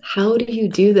this? How do you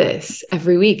do this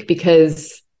every week?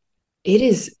 Because it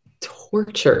is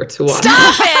torture to watch.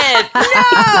 Stop it!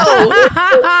 No!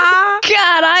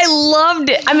 God, I loved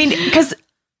it. I mean, because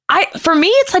for me,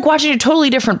 it's like watching a totally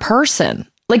different person.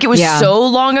 Like it was so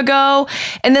long ago.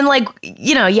 And then like,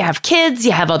 you have kids,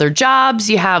 you have other jobs,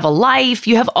 you have a life,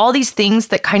 you have all these things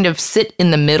that kind of sit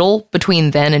in the middle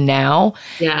between then and now.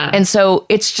 Yeah. And so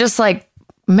it's just like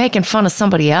making fun of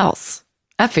somebody else.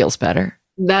 That feels better.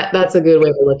 That's a good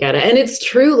way to look at it. And it's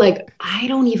true. Like, I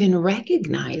don't even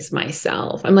recognize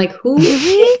myself. I'm like, who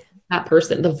is that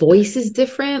person? The voice is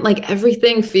different. Like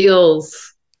everything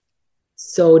feels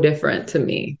so different to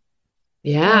me.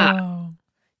 Yeah. Oh.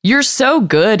 You're so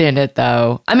good in it,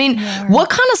 though. I mean,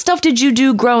 what kind of stuff did you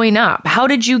do growing up? How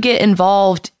did you get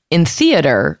involved in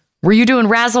theater? Were you doing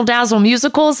razzle-dazzle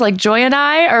musicals like Joy and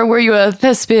I, or were you a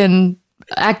thespian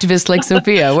activist like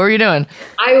Sophia? What were you doing?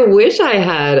 I wish I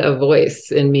had a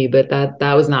voice in me, but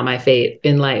that was not my fate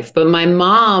in life. But my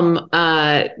mom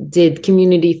did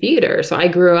community theater. So I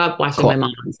grew up watching my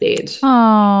mom on stage.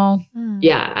 Oh.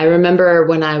 Yeah. I remember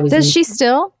when I was... Does she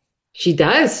still? She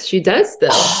does. She does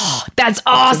still. Oh, that's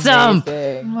awesome.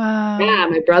 Wow. Yeah.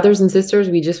 My brothers and sisters,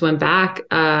 we just went back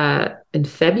in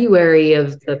February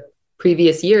of the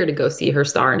previous year to go see her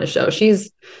star in a show. She's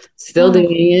still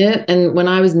doing it. And when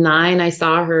I was 9, I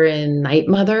saw her in Night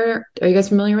Mother. Are you guys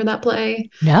familiar with that play?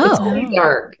 No. It's very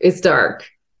dark. It's dark.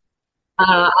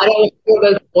 I don't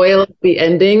want to spoil the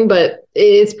ending, but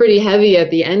it's pretty heavy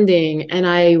at the ending. And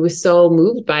I was so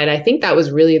moved by it. I think that was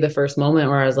really the first moment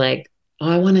where I was like, oh,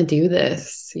 I want to do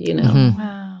this,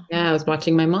 Wow. Yeah, I was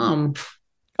watching my mom.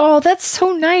 Oh, that's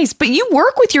so nice. But you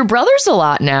work with your brothers a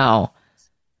lot now.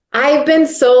 I've been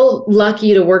so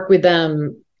lucky to work with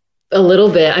them a little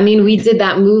bit. I mean, we did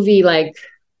that movie like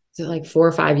 4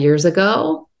 or 5 years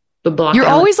ago. You're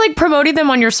always like promoting them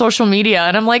on your social media.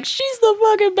 And I'm like, she's the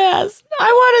fucking best.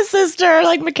 I want a sister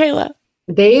like Michaela.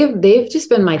 They've just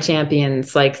been my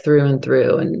champions like through and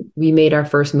through. And we made our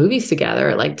first movies together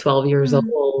at like 12 years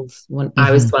old when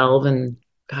I was 12 and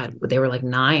God, they were like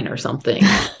 9 or something.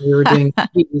 We were doing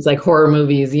these like horror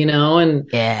movies, and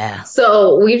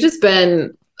so we've just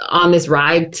been on this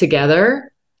ride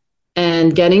together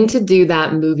and getting to do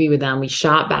that movie with them. We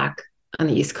shot back on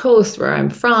the East Coast where I'm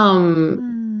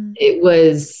from. It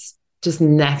was just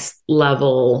next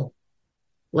level,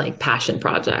 like passion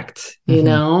project,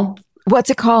 What's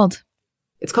it called?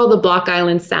 It's called The Block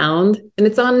Island Sound and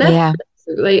it's on Netflix. Yeah.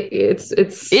 Like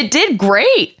it did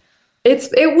great.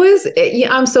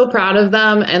 I'm so proud of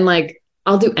them. And like,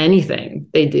 I'll do anything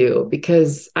they do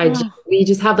because we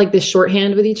just have like this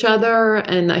shorthand with each other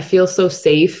and I feel so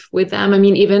safe with them. I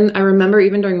mean, I remember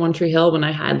even during One Tree Hill when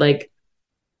I had like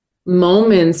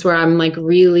moments where I'm like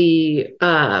really,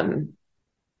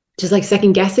 just like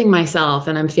second guessing myself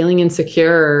and I'm feeling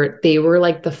insecure. They were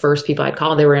like the first people I'd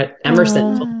call. They were at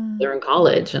Emerson. They were in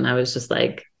college. And I was just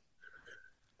like,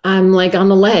 I'm like on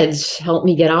the ledge, help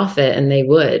me get off it. And they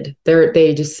would,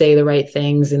 they just say the right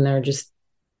things and they're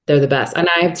the best. And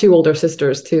I have 2 older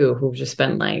sisters too, who've just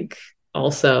been like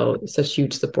also such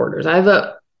huge supporters.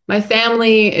 My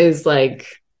family is like.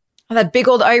 Oh, that big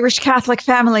old Irish Catholic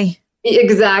family.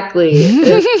 Exactly.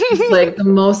 It's like the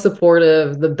most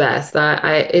supportive, the best.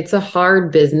 It's a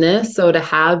hard business. So to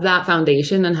have that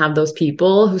foundation and have those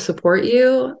people who support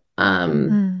you,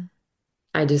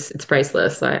 it's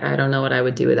priceless. I don't know what I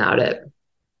would do without it.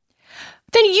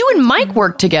 Then you and Mike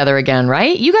worked together again,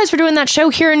 right? You guys were doing that show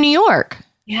here in New York.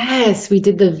 Yes, we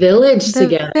did The Village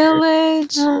together.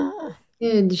 Village.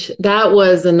 That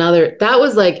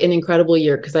was like an incredible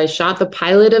year because I shot the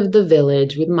pilot of The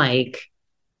Village with Mike.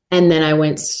 And then I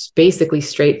went basically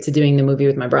straight to doing the movie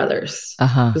with my brothers.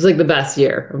 It was like the best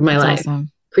year of my life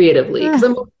creatively. Because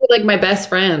I'm with, like my best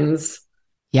friends.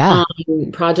 Yeah.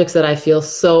 On projects that I feel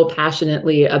so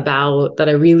passionately about, that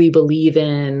I really believe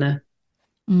in.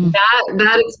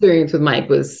 That experience with Mike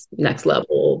was next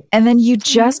level. And then you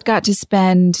just got to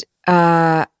spend,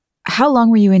 how long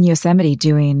were you in Yosemite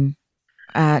doing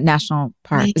National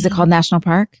Park? Is it called National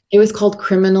Park? It was called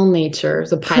Criminal Nature. It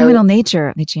was a pilot. Criminal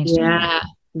Nature. They changed it.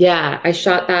 Yeah. I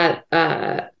shot that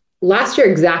last year,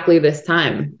 exactly this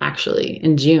time, actually,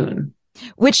 in June.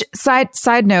 Which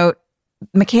side note,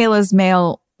 Michaela's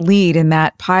male lead in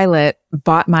that pilot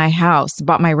bought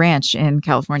my ranch in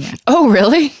California. Oh,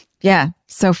 really? Yeah.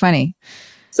 So funny.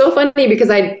 So funny because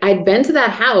I'd been to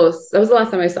that house. That was the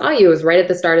last time I saw you. It was right at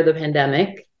the start of the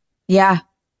pandemic. Yeah.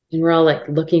 And we're all like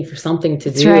looking for something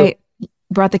to do. That's right.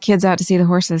 Brought the kids out to see the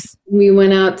horses. We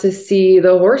went out to see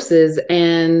the horses,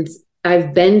 and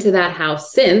I've been to that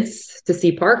house since to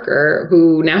see Parker,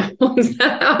 who now owns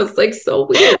that house. Like, so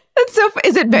weird. That's so.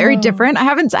 Is it very different? I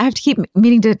have to keep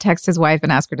meaning to text his wife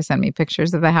and ask her to send me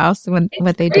pictures of the house and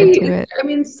what they did to it. I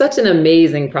mean, such an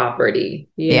amazing property.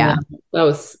 Yeah,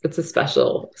 it's a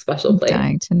special place. I'm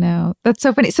dying to know. That's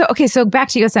so funny. So back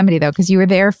to Yosemite though, because you were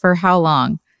there for how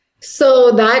long?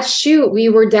 So that shoot, we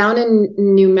were down in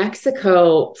New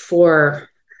Mexico for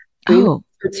 2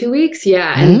 weeks.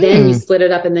 Yeah. And then we split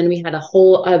it up, and then we had a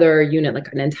whole other unit,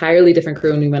 like an entirely different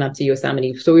crew. And we went up to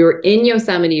Yosemite. So we were in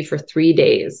Yosemite for 3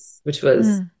 days, which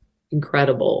was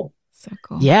incredible. So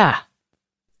cool. Yeah.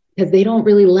 Because they don't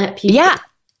really let people. Yeah.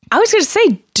 I was going to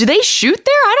say, do they shoot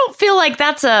there? I don't feel like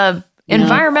that's a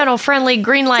environmental friendly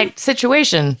green light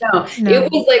situation. No,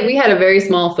 it was like we had a very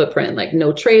small footprint, like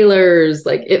no trailers.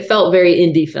 Like it felt very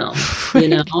indie film, you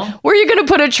know? Were you going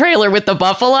to put a trailer with the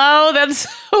buffalo? That's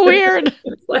so weird.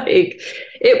 But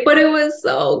it was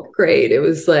so great. It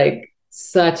was like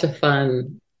such a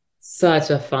fun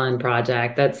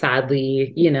project that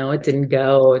sadly, it didn't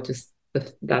go.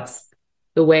 That's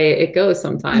the way it goes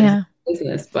sometimes in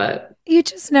business, but you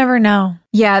just never know.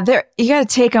 Yeah. You got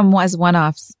to take them as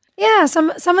one-offs. Yeah, some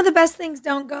of the best things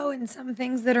don't go, and some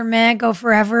things that are meh go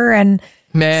forever, and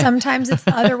sometimes it's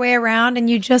the other way around, and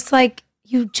you just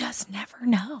never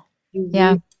know.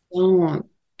 You don't.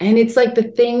 And it's like the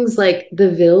things like The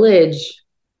Village.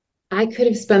 I could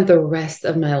have spent the rest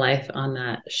of my life on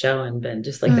that show and been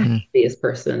just like the happiest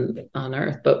person on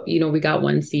earth. But we got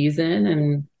one season,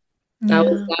 and that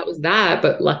was that.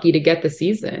 But lucky to get the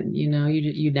season.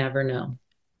 You never know.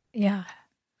 Yeah.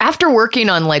 After working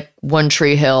on like One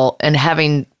Tree Hill and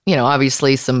having,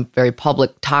 obviously some very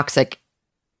public toxic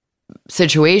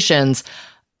situations,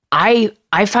 I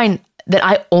find that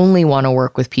I only want to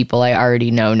work with people I already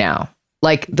know now.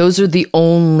 Like those are the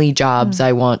only jobs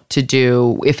I want to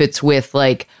do. If it's with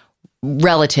like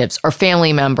relatives or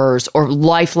family members or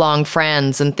lifelong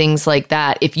friends and things like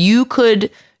that. If you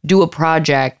could do a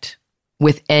project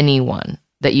with anyone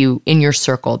that you in your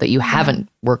circle that you haven't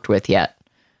worked with yet,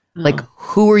 like,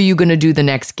 who are you going to do the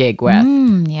next gig with?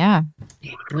 Yeah.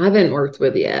 I haven't worked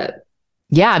with yet.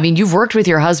 Yeah. I mean, you've worked with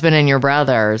your husband and your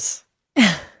brothers.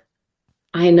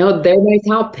 I know they're my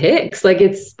top picks. Like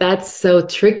that's so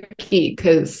tricky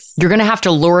because you're going to have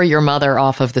to lure your mother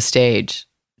off of the stage.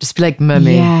 Just be like,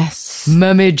 Mummy. Yes.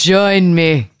 Mummy, join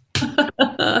me.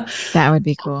 That would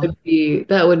be cool.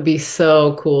 That would be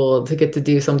so cool to get to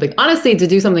do something. Honestly, to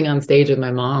do something on stage with my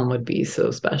mom would be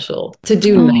so special. To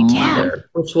do Night Mother,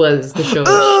 which was the show.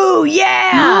 Oh,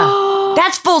 yeah.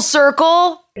 That's full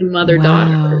circle.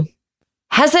 Mother-daughter.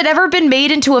 Has it ever been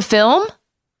made into a film?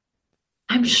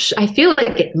 I feel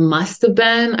like it must have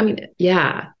been. I mean,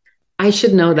 yeah. I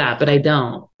should know that, but I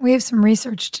don't. We have some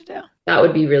research to do. That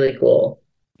would be really cool.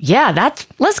 Yeah,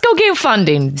 let's go get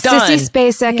funding. Done. Sissy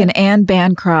Spacek and Anne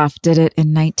Bancroft did it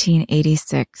in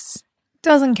 1986.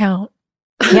 Doesn't count.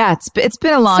 Yeah, it's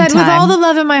been a long time. With all the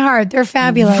love in my heart, they're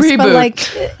fabulous. Reboot. But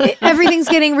like everything's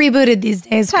getting rebooted these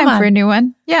days. Time for a new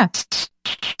one. Yeah.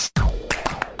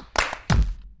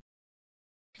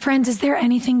 Friends, is there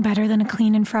anything better than a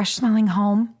clean and fresh smelling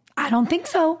home? I don't think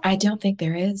so. I don't think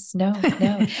there is. No.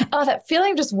 Oh, that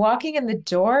feeling of just walking in the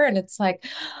door and it's like,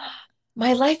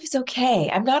 my life is okay.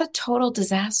 I'm not a total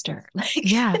disaster. Like,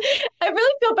 Yeah. I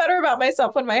really feel better about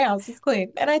myself when my house is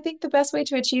clean. And I think the best way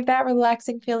to achieve that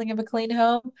relaxing feeling of a clean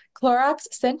home, Clorox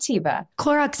Scentiva.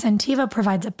 Clorox Scentiva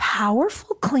provides a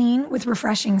powerful clean with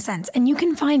refreshing scents, and you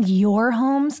can find your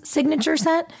home's signature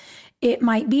scent. It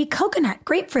might be coconut,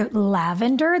 grapefruit,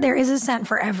 lavender. There is a scent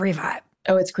for every vibe.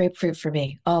 Oh, it's grapefruit for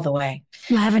me all the way.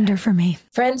 Lavender for me.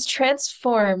 Friends,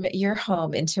 transform your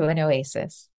home into an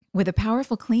oasis. With a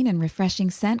powerful, clean, and refreshing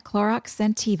scent, Clorox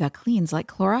Scentiva cleans like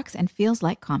Clorox and feels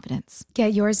like confidence.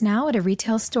 Get yours now at a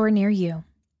retail store near you.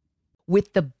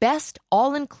 With the best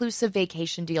all-inclusive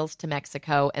vacation deals to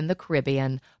Mexico and the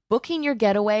Caribbean, booking your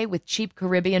getaway with Cheap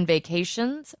Caribbean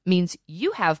Vacations means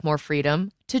you have more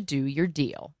freedom to do your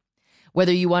deal.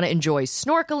 Whether you want to enjoy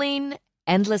snorkeling,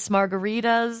 endless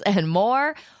margaritas, and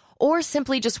more, or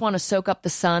simply just want to soak up the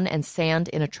sun and sand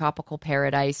in a tropical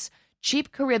paradise,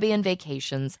 Cheap Caribbean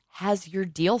Vacations has your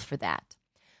deal for that.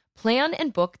 Plan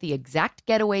and book the exact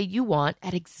getaway you want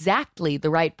at exactly the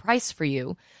right price for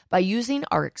you by using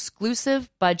our exclusive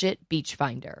budget beach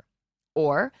finder.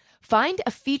 Or find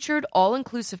a featured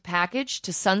all-inclusive package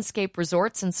to Sunscape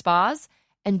Resorts and Spas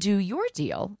and do your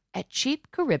deal at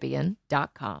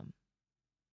cheapcaribbean.com.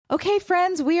 Okay,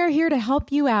 friends, we are here to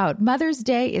help you out. Mother's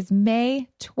Day is May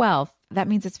 12th. That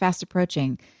means it's fast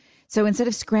approaching. So instead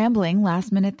of scrambling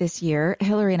last minute this year,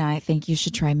 Hillary and I think you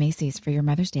should try Macy's for your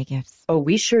Mother's Day gifts. Oh,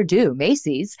 we sure do.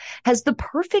 Macy's has the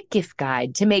perfect gift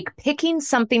guide to make picking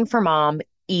something for mom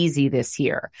easy this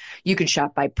year. You can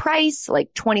shop by price,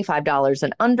 like $25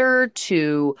 and under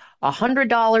to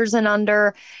 $100 and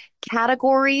under,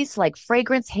 categories like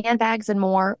fragrance, handbags, and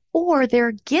more, or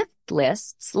their gift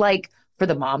lists like for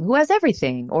the mom who has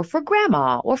everything, or for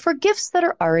grandma, or for gifts that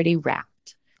are already wrapped.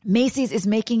 Macy's is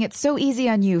making it so easy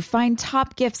on you. Find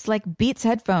top gifts like Beats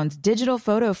headphones, digital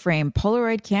photo frame,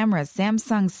 Polaroid cameras,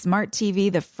 Samsung Smart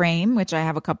TV, the frame, which I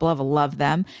have a couple of, love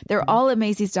them. They're all at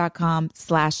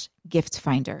Macy's.com/gift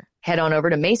finder. Head on over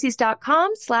to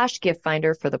Macy's.com/gift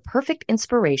finder for the perfect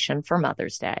inspiration for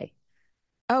Mother's Day.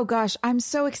 Oh gosh, I'm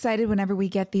so excited whenever we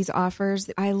get these offers.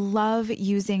 I love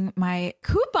using my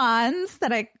coupons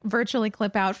that I virtually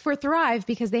clip out for Thrive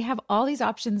because they have all these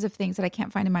options of things that I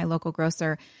can't find in my local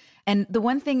grocer. And the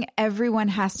one thing everyone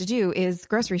has to do is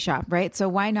grocery shop, right? So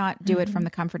why not do it from the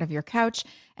comfort of your couch?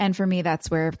 And for me, that's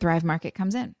where Thrive Market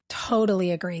comes in.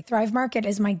 Totally agree. Thrive Market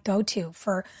is my go-to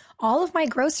for all of my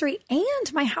grocery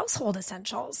and my household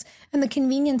essentials. And the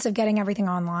convenience of getting everything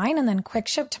online and then quick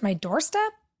ship to my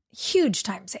doorstep. Huge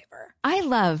time saver. I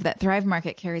love that Thrive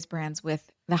Market carries brands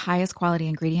with the highest quality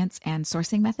ingredients and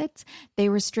sourcing methods. They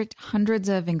restrict hundreds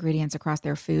of ingredients across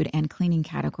their food and cleaning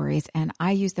categories, and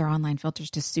I use their online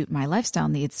filters to suit my lifestyle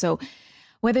needs. So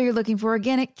whether you're looking for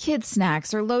organic kids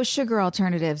snacks or low sugar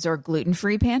alternatives or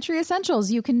gluten-free pantry essentials,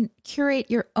 you can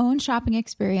curate your own shopping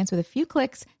experience with a few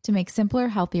clicks to make simpler,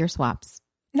 healthier swaps.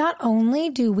 Not only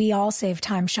do we all save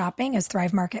time shopping as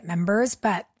Thrive Market members,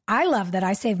 but I love that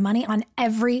I save money on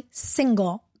every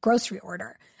single grocery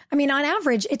order. I mean, on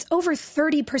average, it's over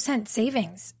 30%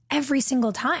 savings every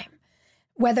single time.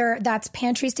 Whether that's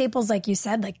pantry staples, like you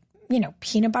said, like,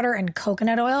 peanut butter and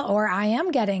coconut oil, or I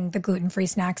am getting the gluten-free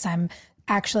snacks I'm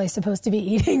actually supposed to be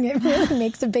eating. It really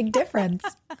makes a big difference.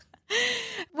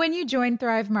 When you join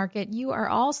Thrive Market, you are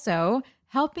also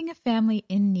helping a family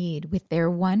in need with their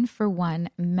 1-for-1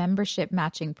 membership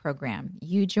matching program.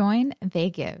 You join, they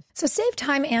give. So save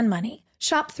time and money.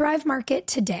 Shop Thrive Market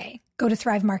today. Go to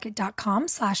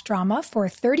thrivemarket.com/drama for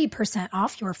 30%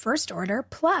 off your first order,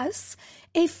 plus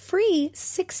a free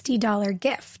 $60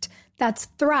 gift. That's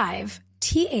Thrive,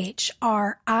 THRIVE,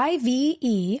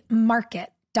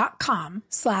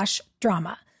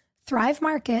 market.com/drama.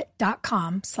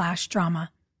 thrivemarket.com/drama.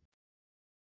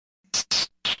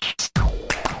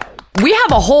 We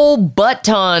have a whole butt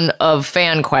ton of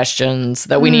fan questions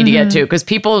that we need to get to because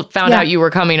people found out you were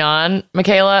coming on,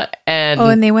 Michaela,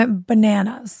 and they went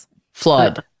bananas.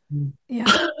 Flood. Yeah.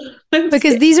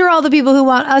 Because these are all the people who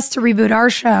want us to reboot our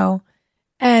show.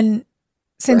 And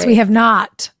since we have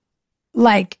not,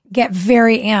 get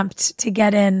very amped to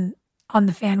get in on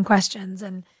the fan questions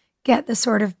and get the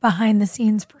sort of behind the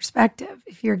scenes perspective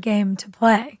if you're game to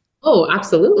play. Oh,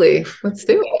 absolutely. Let's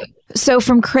do it. So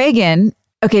from Cragen,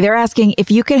 okay, they're asking if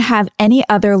you could have any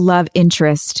other love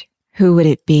interest, who would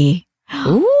it be?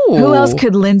 Ooh. Who else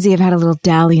could Lindsay have had a little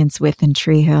dalliance with in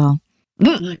Tree Hill?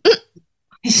 These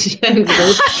are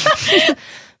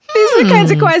the kinds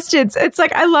of questions. It's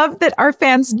like, I love that our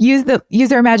fans use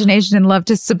their imagination and love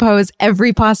to suppose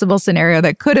every possible scenario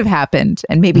that could have happened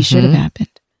and maybe should have happened.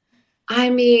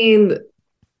 I mean,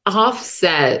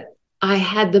 Offset, I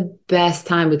had the best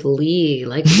time with Lee.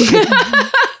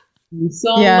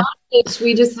 so Yeah. much.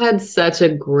 We just had such a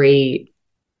great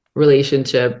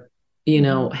relationship,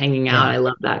 hanging out. I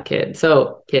love that kid.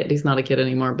 So he's not a kid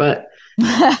anymore, but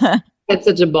had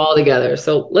such a ball together.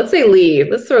 So let's say Lee.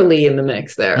 Let's throw Lee in the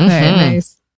mix there.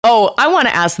 Nice. Oh, I want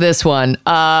to ask this one.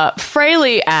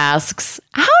 Fraley asks,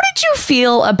 how did you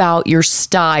feel about your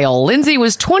style? Lindsay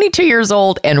was 22 years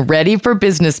old and ready for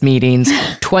business meetings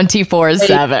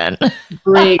 24/7.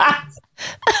 Great.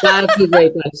 That's a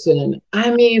great question.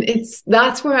 I mean,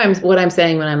 that's what I'm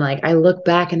saying when I'm like, I look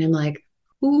back and I'm like,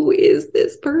 who is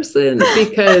this person?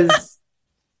 Because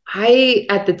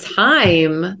at the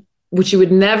time, which you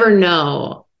would never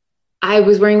know, I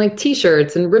was wearing like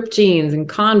t-shirts and ripped jeans and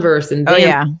Converse and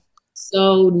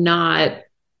so not,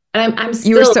 and I'm still,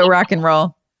 you were so rock and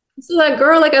roll. So that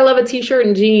girl, like I love a t-shirt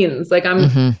and jeans. Like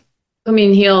I'm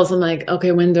in heels. I'm like,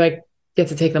 okay, when do I get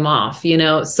to take them off?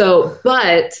 So,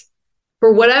 but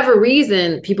for whatever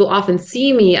reason, people often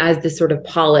see me as this sort of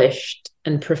polished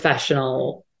and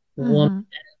professional woman.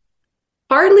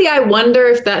 Partly, I wonder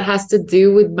if that has to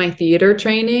do with my theater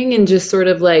training and just sort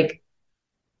of like,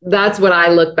 that's what I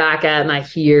look back at and I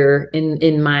hear in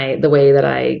the way that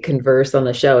I converse on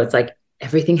the show. It's like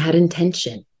everything had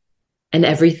intention and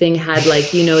everything had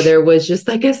like, there was just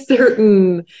like a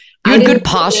certain... You had good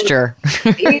posture.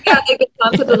 Like the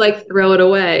concept of like throw it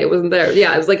away. It wasn't there.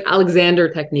 Yeah, it was like Alexander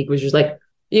technique was just like,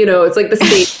 it's like the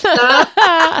stage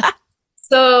stuff.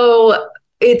 So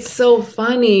it's so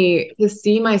funny to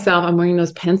see myself. I'm wearing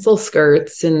those pencil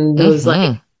skirts and those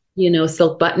like,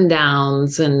 silk button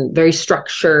downs and very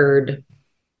structured.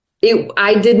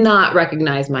 I did not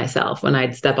recognize myself when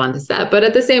I'd step onto set, but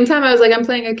at the same time, I was like, I'm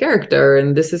playing a character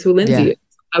and this is who Lindsay is.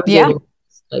 I was able to,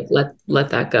 like, let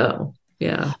that go.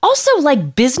 Yeah. Also,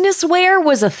 like business wear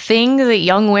was a thing that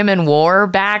young women wore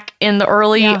back in the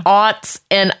early aughts.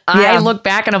 And I look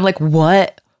back and I'm like,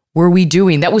 what were we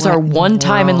doing? That was our one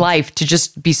time in life to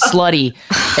just be slutty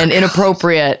and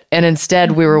inappropriate. And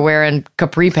instead we were wearing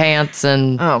capri pants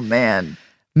and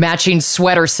matching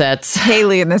sweater sets.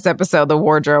 Haley in this episode, the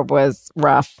wardrobe was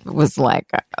rough. It was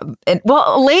like,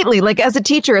 lately, like as a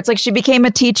teacher, it's like she became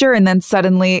a teacher and then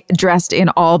suddenly dressed in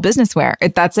all business wear.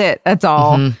 That's it. That's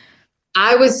all.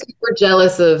 I was super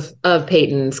jealous of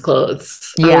Peyton's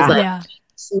clothes. Yeah. I was like,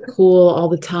 so cool all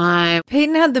the time.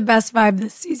 Peyton had the best vibe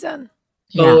this season.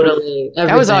 Totally. Everything.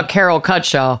 That was all Carol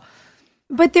Cutshaw.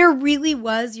 But there really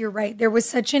was, you're right. There was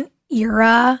such an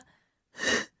era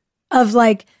of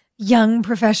like young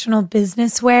professional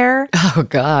business wear. Oh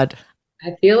God.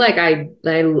 I feel like I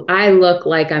look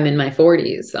like I'm in my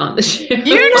 40s on the show.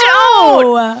 You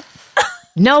don't.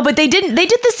 No, but they didn't. They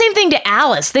did the same thing to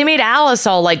Alice. They made Alice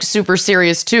all like super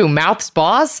serious too. Mouth's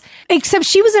boss. Except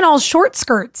she was in all short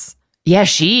skirts. Yeah,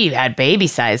 she had baby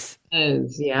size.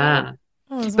 Yeah.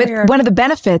 But weird. One of the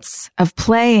benefits of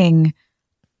playing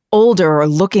older or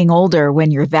looking older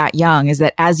when you're that young is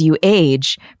that as you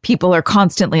age, people are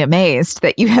constantly amazed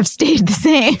that you have stayed the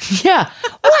same. Yeah.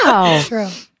 Wow. True.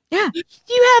 Yeah.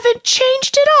 You haven't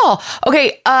changed at all.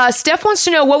 Okay. Steph wants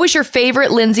to know, what was your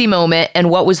favorite Lindsay moment and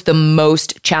what was the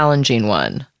most challenging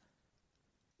one?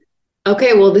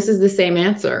 Okay. Well, this is the same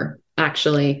answer,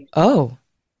 actually. Oh.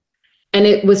 And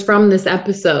it was from this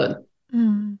episode.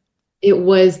 It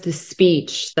was the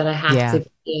speech that I had to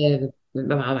give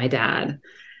about my dad.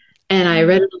 And I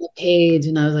read it on the page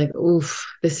and I was like, oof,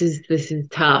 this is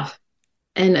tough.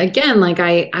 And again, like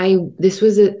this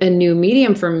was a new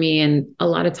medium for me. And a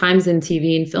lot of times in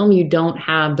TV and film, you don't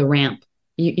have the ramp.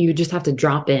 You just have to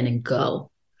drop in and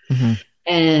go.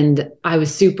 And I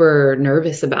was super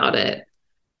nervous about it.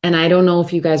 And I don't know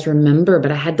if you guys remember,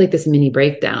 but I had like this mini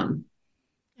breakdown.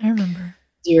 I remember.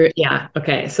 Yeah.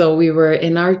 Okay. So we were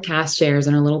in our cast chairs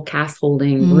in our little cast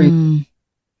holding room.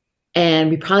 And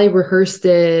we probably rehearsed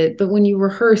it. But when you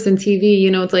rehearse in TV,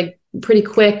 it's like pretty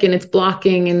quick and it's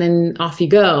blocking and then off you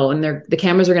go. And the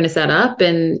cameras are going to set up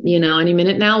and, any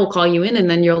minute now we'll call you in and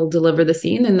then you'll deliver the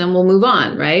scene and then we'll move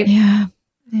on. Right. Yeah.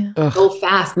 So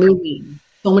fast moving,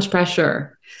 so much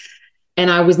pressure. And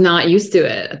I was not used to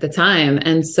it at the time.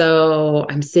 And so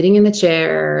I'm sitting in the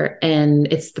chair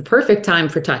and it's the perfect time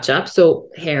for touch up. So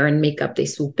hair and makeup, they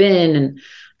swoop in and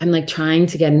I'm like trying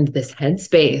to get into this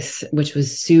headspace, which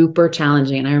was super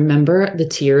challenging. And I remember the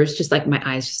tears, just like my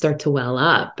eyes just start to well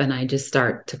up and I just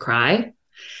start to cry.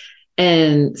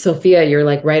 And Sophia, you're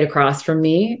like right across from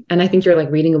me. And I think you're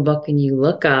like reading a book and you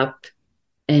look up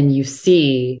and you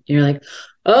see, and you're like,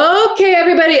 okay,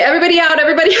 everybody out.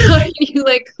 And you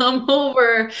like come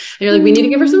over and you're like, we need to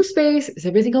give her some space. Is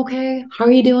everything okay? How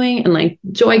are you doing? And like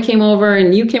Joy came over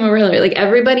and you came over. Like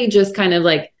everybody just kind of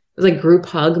like, it was like group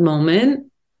hug moment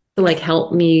to like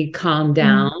help me calm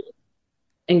down.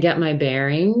 and get my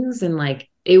bearings. And like,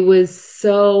 it was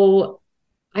so,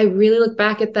 I really look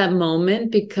back at that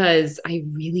moment because I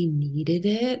really needed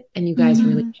it. And you guys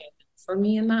really came for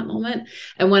me in that moment.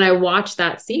 And when I watched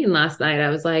that scene last night, I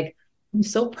was like, I'm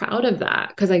so proud of that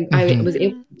because I was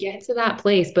able to get to that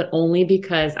place, but only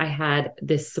because I had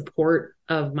this support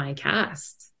of my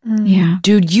cast. Yeah.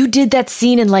 Dude, you did that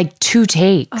scene in like 2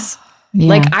 takes. Yeah.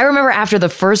 Like, I remember after the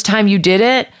first time you did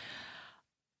it,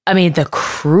 I mean, the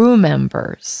crew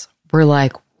members were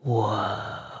like,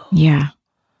 whoa. Yeah.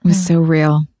 It was so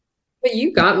real. But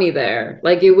you got me there.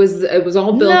 Like, it was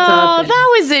all built up. No,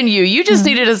 that was in you. You just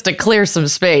needed us to clear some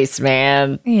space,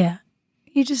 man. Yeah.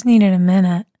 You just needed a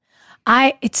minute.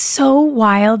 It's so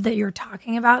wild that you're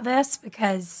talking about this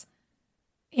because,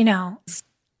 you know,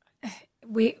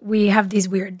 we have these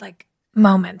weird like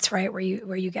moments, right? Where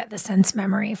you get the sense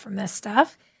memory from this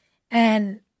stuff.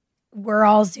 And we're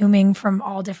all Zooming from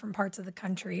all different parts of the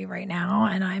country right now.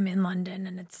 And I'm in London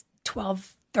and it's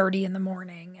 12:30 in the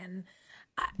morning. And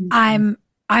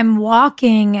I'm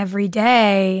walking every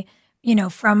day, you know,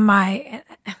 from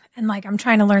and like I'm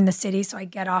trying to learn the city. So I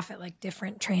get off at like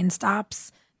different train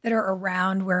stops that are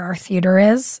around where our theater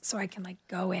is. So I can like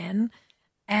go in.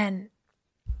 And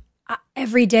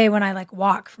every day when I like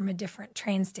walk from a different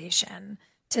train station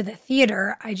to the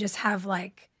theater, I just have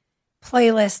like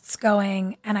playlists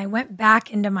going. And I went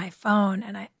back into my phone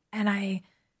and I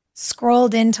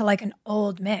scrolled into like an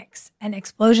old mix and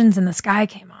Explosions in the Sky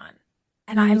came on.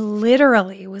 And I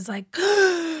literally was like,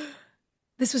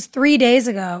 this was 3 days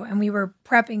ago and we were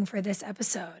prepping for this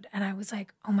episode. And I was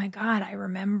like, oh my God, I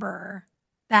remember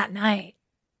that night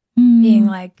being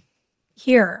like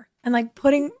here and like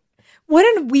what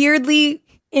a weirdly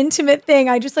intimate thing.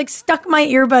 I just like stuck my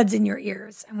earbuds in your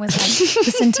ears and was like,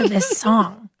 listen to this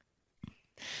song.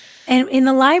 And in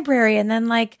the library. And then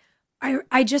like,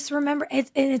 I just remember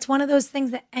it's one of those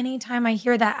things that anytime I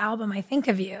hear that album, I think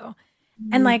of you.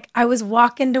 And like, I was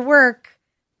walking to work,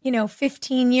 you know,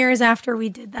 15 years after we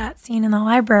did that scene in the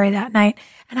library that night.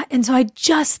 And so I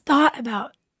just thought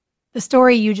about the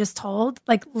story you just told,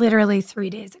 like literally 3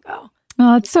 days ago.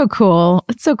 Oh, it's so cool.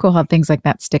 It's so cool how things like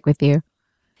that stick with you.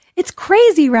 It's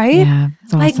crazy, right? Yeah,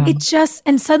 it's awesome. Like it just,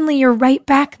 and suddenly you're right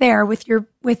back there with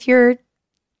your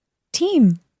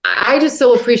team. I just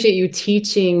so appreciate you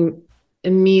teaching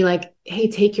me like, hey,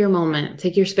 take your moment,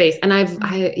 take your space. And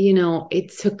you know,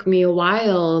 it took me a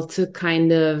while to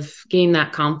kind of gain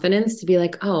that confidence to be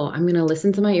like, oh, I'm going to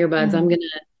listen to my earbuds. I'm going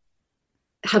to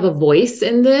have a voice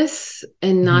in this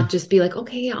and not just be like,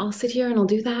 okay, yeah, I'll sit here and I'll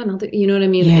do that. And I'll do, you know what I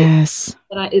mean? Yes.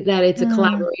 That it's a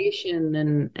collaboration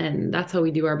and that's how we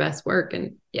do our best work.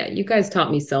 And yeah, you guys taught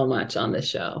me so much on this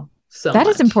show. So that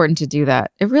much. is important to do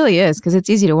that. It really is because it's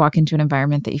easy to walk into an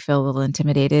environment that you feel a little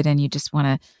intimidated and you just want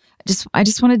to, I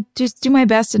just want to just do my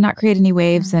best and not create any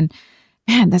waves. And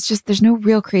man, that's just, there's no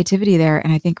real creativity there.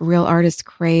 And I think real artists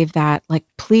crave that, like,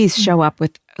 please show up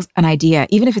with an idea.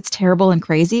 Even if it's terrible and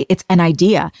crazy, it's an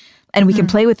idea and we can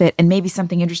play with it and maybe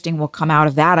something interesting will come out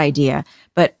of that idea.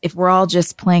 But if we're all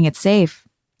just playing it safe,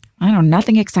 I don't know,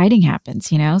 nothing exciting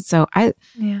happens, you know? So I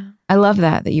love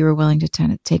that you were willing to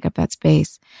kind of take up that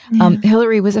space. Yeah.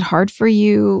 Hillary, was it hard for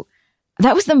you?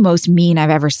 That was the most mean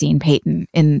I've ever seen Peyton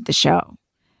in the show.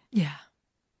 Yeah.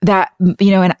 That,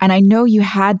 you know, and I know you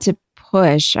had to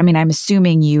push. I mean, I'm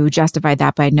assuming you justified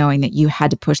that by knowing that you had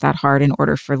to push that hard in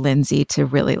order for Lindsay to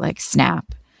really like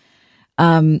snap.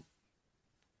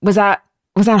 Was that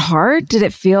hard? Did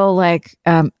it feel like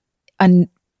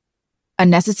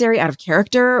unnecessary, out of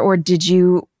character, or did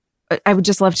you? I would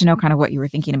just love to know kind of what you were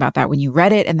thinking about that when you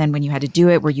read it, and then when you had to do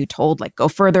it. Were you told like go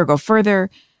further?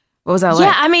 What was that like?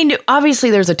 Yeah, I mean, obviously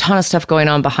there's a ton of stuff going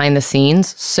on behind the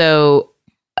scenes, so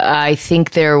I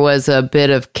think there was a bit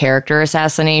of character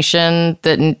assassination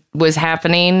that was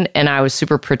happening, and I was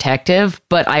super protective.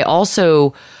 But I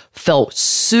also felt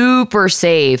super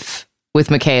safe with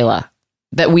Michaela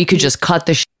that we could just cut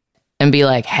the shit and be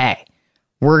like, "Hey,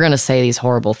 we're going to say these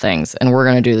horrible things and we're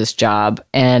going to do this job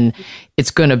and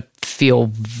it's going to feel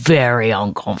very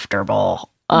uncomfortable."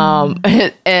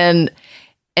 And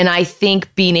I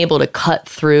think being able to cut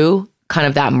through kind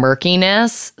of that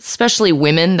murkiness, especially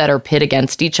women that are pit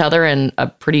against each other in a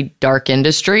pretty dark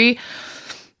industry.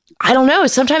 I don't know.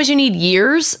 Sometimes you need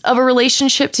years of a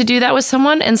relationship to do that with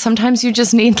someone. And sometimes you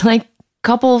just need like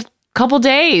couple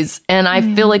days. And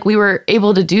I feel like we were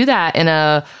able to do that in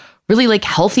a really like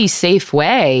healthy, safe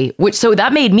way, so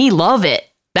that made me love it.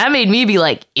 That made me be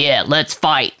like, yeah, let's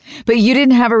fight. But you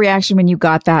didn't have a reaction when you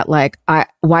got that, like,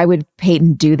 why would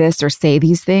Peyton do this or say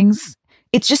these things?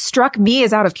 it just struck me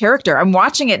as out of character. I'm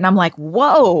watching it and I'm like,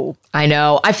 whoa. I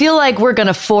know. I feel like we're going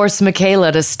to force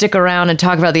Michaela to stick around and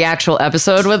talk about the actual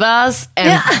episode with us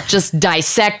and just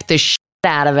dissect the shit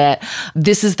out of it.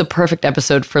 This is the perfect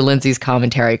episode for Lindsay's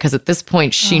commentary because at this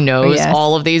point she knows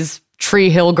all of these Tree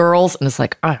Hill girls and it's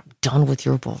like, I'm done with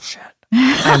your bullshit.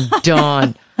 I'm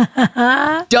done.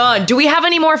 Done. Do we have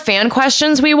any more fan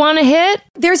questions we want to hit?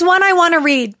 There's one I want to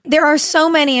read. There are so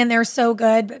many and they're so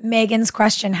good, but Megan's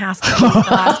question has to be the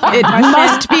last one. It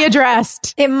must be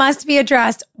addressed. It must be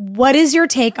addressed. What is your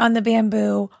take on the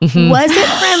bamboo? Was it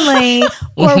friendly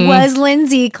or was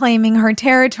Lindsay claiming her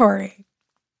territory?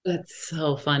 That's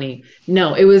so funny.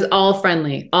 No, it was all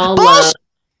friendly. All Bullshit.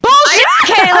 Bullshit,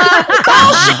 Michaela.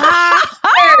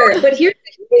 Bullshit. But here's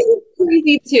what's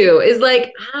crazy too, is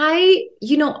like,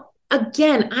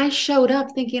 again, I showed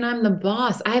up thinking I'm the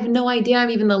boss. I have no idea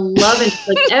I'm even the love. And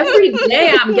like every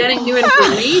day I'm getting new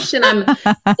information. And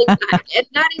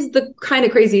that is the kind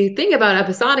of crazy thing about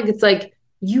episodic. It's like,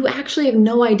 you actually have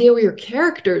no idea where your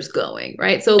character's going,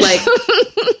 right? So like,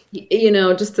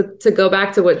 just to go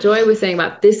back to what Joy was saying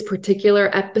about this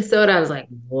particular episode, I was like,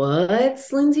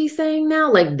 what's Lindsay saying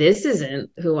now? Like, this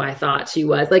isn't who I thought she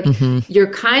was. Like,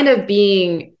 you're kind of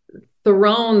being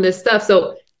thrown this stuff.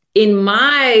 So in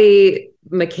my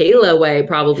Michaela way,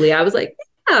 probably, I was like,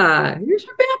 yeah, here's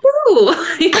your bamboo.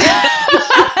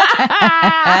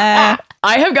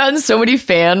 I have gotten so many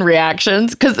fan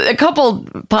reactions because a couple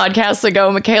podcasts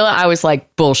ago, Michaela, I was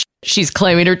like, bullshit. She's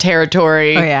claiming her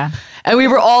territory. Oh, yeah. And we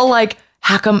were all like,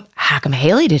 how come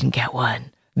Haley didn't get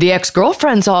one? The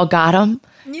ex-girlfriends all got them.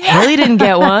 Yeah. Haley didn't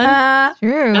get one.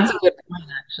 True. That's a good point,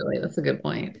 actually. That's a good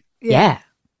point. Yeah.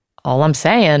 All I'm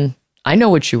saying, I know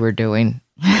what you were doing.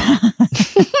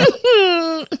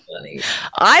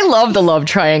 I love the love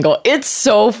triangle. It's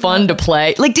so fun to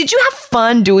play. Like, did you have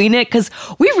fun doing it? Because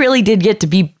we really did get to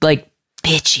be like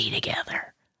bitchy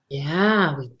together.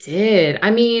 Yeah, we did.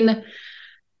 I mean,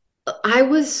 I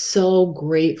was so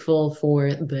grateful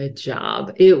for the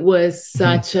job. It was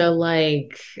such a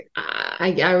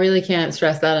I really can't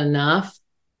stress that enough.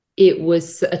 It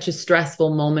was such a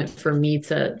stressful moment for me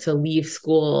to leave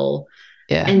school.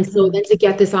 Yeah. And so then to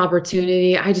get this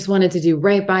opportunity, I just wanted to do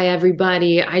right by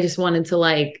everybody. I just wanted to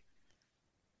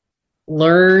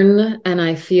learn. And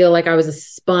I feel like I was a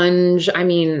sponge. I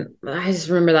mean, I just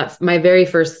remember that my very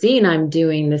first scene, I'm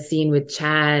doing the scene with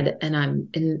Chad and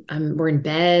we're in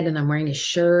bed and I'm wearing his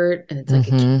shirt and it's like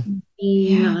a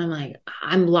scene and I'm like,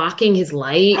 I'm blocking his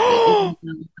light.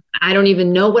 I don't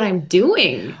even know what I'm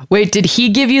doing. Wait, did he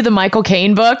give you the Michael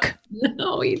Caine book?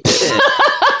 No, he didn't.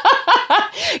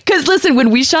 Because listen, when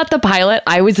we shot the pilot,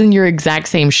 I was in your exact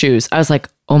same shoes. I was like,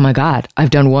 oh my God, I've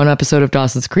done one episode of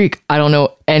Dawson's Creek. I don't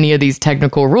know any of these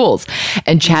technical rules.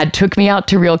 And Chad took me out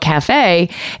to Real Cafe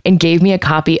and gave me a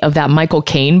copy of that Michael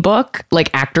Caine book, like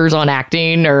Actors on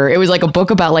Acting, or it was like a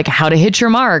book about like how to hit your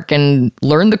mark and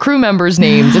learn the crew members'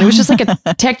 names. And it was just like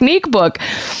a technique book.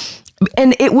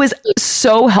 And it was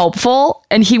so helpful.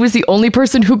 And he was the only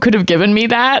person who could have given me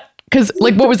that. Because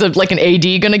like, what was it, like an AD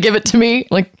going to give it to me?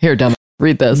 Like, here, dumb.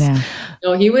 Read this. Yeah.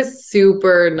 No, he was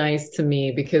super nice to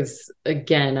me because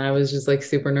again, I was just like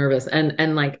super nervous.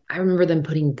 And like, I remember them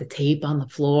putting the tape on the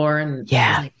floor and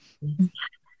I was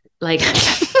like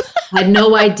I had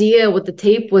no idea what the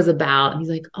tape was about. And he's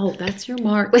like, oh, that's your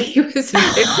mark. Like he was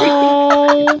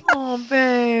oh,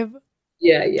 babe.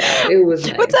 Yeah, it was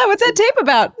nice. What's that tape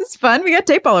about? It's fun. We got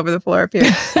tape all over the floor up here.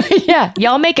 Yeah.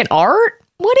 Y'all making art?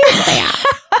 What is that?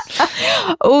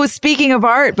 Oh, speaking of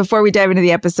art, before we dive into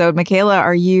the episode, Michaela,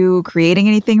 are you creating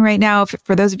anything right now?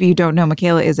 For those of you who don't know,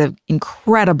 Michaela is an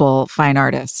incredible fine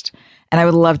artist, and I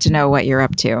would love to know what you're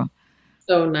up to.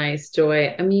 So nice,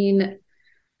 Joy. I mean,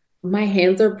 my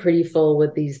hands are pretty full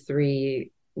with these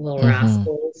three little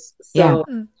rascals. So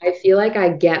I feel like I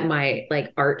get my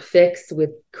like art fix with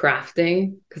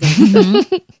crafting because I'm so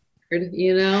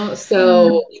weird,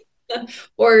 so...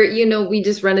 Or, we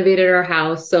just renovated our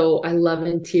house. So I love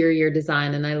interior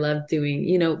design and I love doing,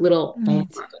 little home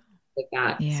projects like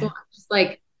that. Yeah. So I'm just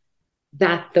like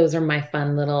that. Those are my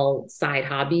fun little side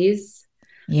hobbies.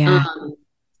 Yeah.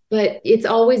 But it's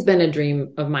always been a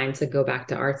dream of mine to go back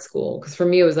to art school. Cause for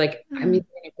me, it was like, I'm either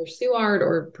going to pursue art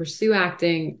or pursue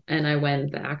acting. And I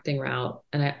went the acting route.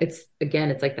 And it's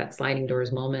like that sliding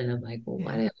doors moment of like, well,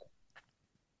 what if?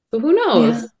 So who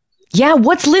knows? Yeah,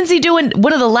 what's Lindsay doing?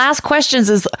 One of the last questions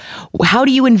is, how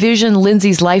do you envision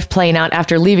Lindsay's life playing out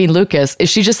after leaving Lucas? Is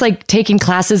she just like taking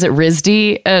classes at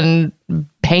RISD and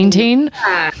painting?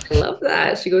 Yeah, I love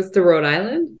that. She goes to Rhode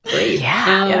Island. Great.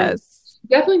 Yeah. Yes.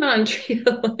 Definitely not on Tree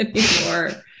Hill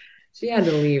anymore. She had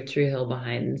to leave Tree Hill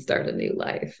behind and start a new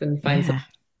life and find something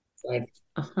like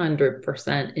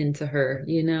 100% into her,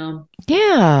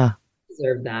 Yeah,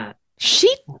 deserve that.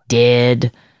 she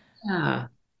did. Yeah.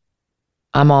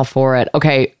 I'm all for it.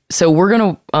 Okay, so we're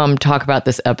going to talk about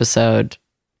this episode,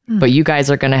 but you guys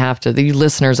are going to have to, the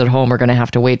listeners at home are going to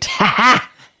have to wait. And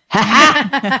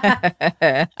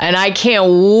I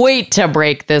can't wait to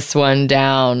break this one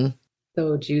down.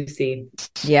 So juicy.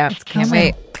 Yeah, can't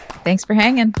wait. Thanks for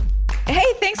hanging. Hey,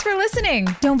 thanks for listening.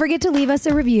 Don't forget to leave us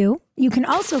a review. You can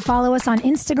also follow us on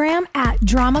Instagram at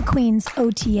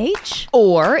DramaQueensOTH.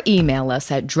 Or email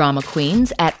us at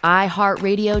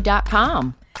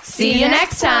dramaqueens@iheartradio.com. See you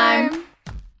next time.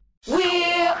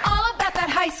 We're all about that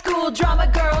high school drama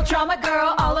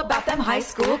girl, all about them high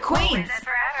school queens.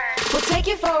 We'll take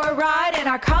you for a ride in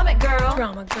our comic girl,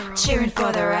 cheering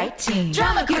for the right team.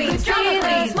 Drama queens,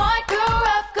 smart girl,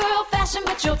 rough girl, fashion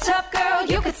but you're tough girl.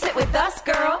 You could sit with us,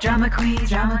 girl. Drama queens,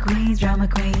 drama queens, drama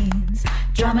queens,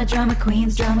 drama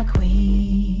queens, drama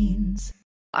queens.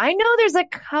 I know there's a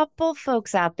couple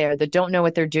folks out there that don't know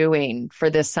what they're doing for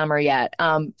this summer yet.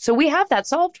 So we have that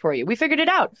solved for you. We figured it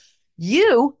out.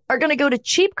 You are going to go to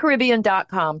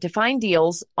cheapcaribbean.com to find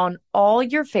deals on all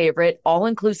your favorite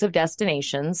all-inclusive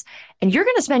destinations, and you're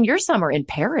going to spend your summer in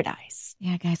paradise.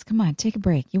 Yeah, guys, come on, take a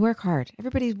break. You work hard.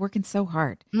 Everybody's working so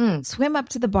hard. Swim up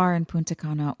to the bar in Punta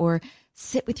Cana or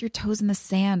sit with your toes in the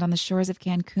sand on the shores of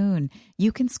Cancun.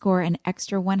 You can score an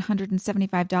extra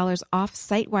 $175 off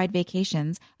site-wide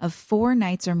vacations of 4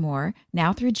 nights or more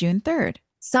now through June 3rd.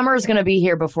 Summer is going to be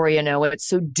here before you know it,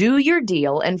 so do your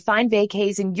deal and find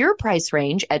vacays in your price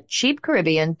range at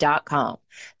cheapcaribbean.com.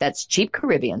 That's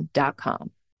cheapcaribbean.com.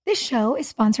 This show is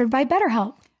sponsored by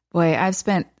BetterHelp. Boy, I've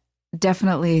spent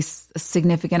definitely a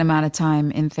significant amount of time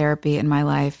in therapy in my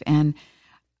life, and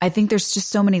I think there's just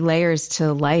so many layers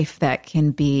to life that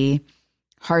can be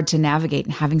hard to navigate,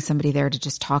 and having somebody there to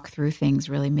just talk through things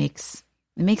really makes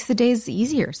the days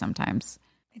easier sometimes.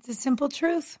 It's a simple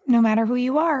truth. No matter who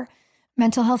you are,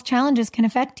 mental health challenges can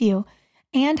affect you,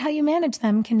 and how you manage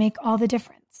them can make all the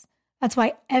difference. That's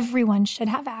why everyone should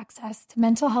have access to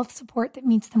mental health support that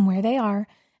meets them where they are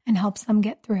and helps them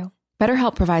get through.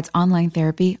 BetterHelp provides online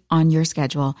therapy on your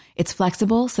schedule. It's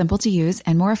flexible, simple to use,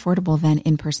 and more affordable than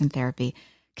in-person therapy.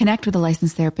 Connect with a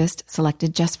licensed therapist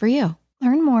selected just for you.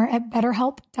 Learn more at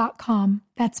betterhelp.com.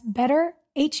 That's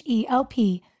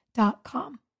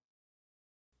betterhelp.com.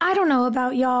 I don't know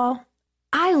about y'all.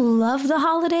 I love the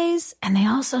holidays, and they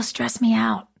also stress me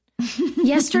out.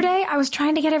 Yesterday, I was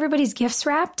trying to get everybody's gifts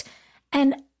wrapped,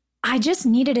 and I just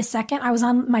needed a second. I was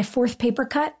on my 4th paper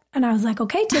cut, and I was like,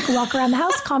 okay, take a walk around the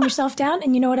house, calm yourself down.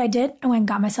 And you know what I did? I went and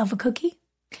got myself a cookie,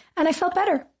 and I felt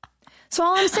better. So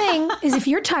all I'm saying is if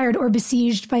you're tired or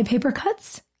besieged by paper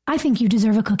cuts, I think you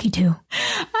deserve a cookie too.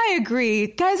 I agree.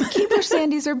 Guys, Keebler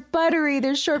Sandies are buttery.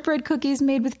 They're shortbread cookies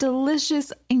made with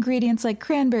delicious ingredients like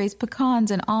cranberries,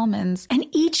 pecans, and almonds. And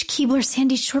each Keebler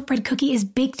Sandies shortbread cookie is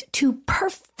baked to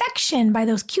perfection by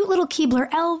those cute little Keebler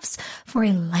elves for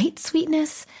a light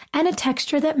sweetness and a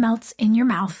texture that melts in your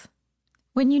mouth.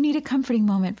 When you need a comforting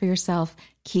moment for yourself,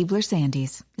 Keebler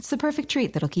Sandies. It's the perfect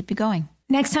treat that'll keep you going.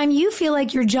 Next time you feel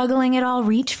like you're juggling it all,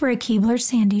 reach for a Keebler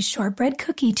Sandies shortbread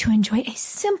cookie to enjoy a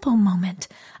simple moment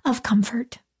of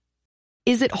comfort.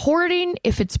 Is it hoarding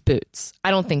if it's boots?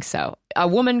 I don't think so. A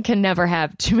woman can never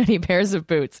have too many pairs of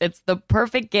boots. It's the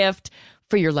perfect gift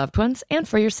for your loved ones and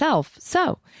for yourself.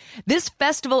 So this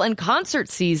festival and concert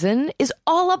season is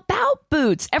all about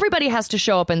boots. Everybody has to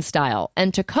show up in style,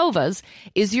 and Tecovas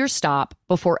is your stop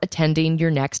before attending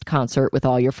your next concert with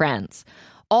all your friends.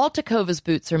 All Tecovas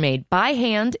boots are made by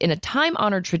hand in a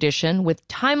time-honored tradition with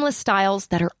timeless styles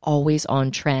that are always on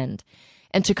trend.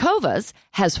 And Tecovas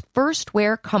has first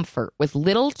wear comfort with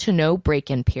little to no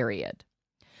break-in period.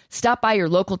 Stop by your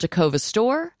local Tecovas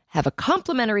store, have a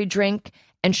complimentary drink,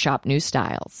 and shop new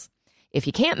styles. If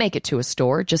you can't make it to a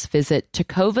store, just visit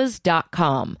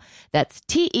tecovas.com. That's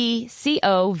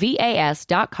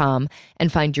TECOVAS.com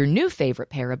and find your new favorite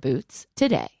pair of boots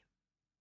today.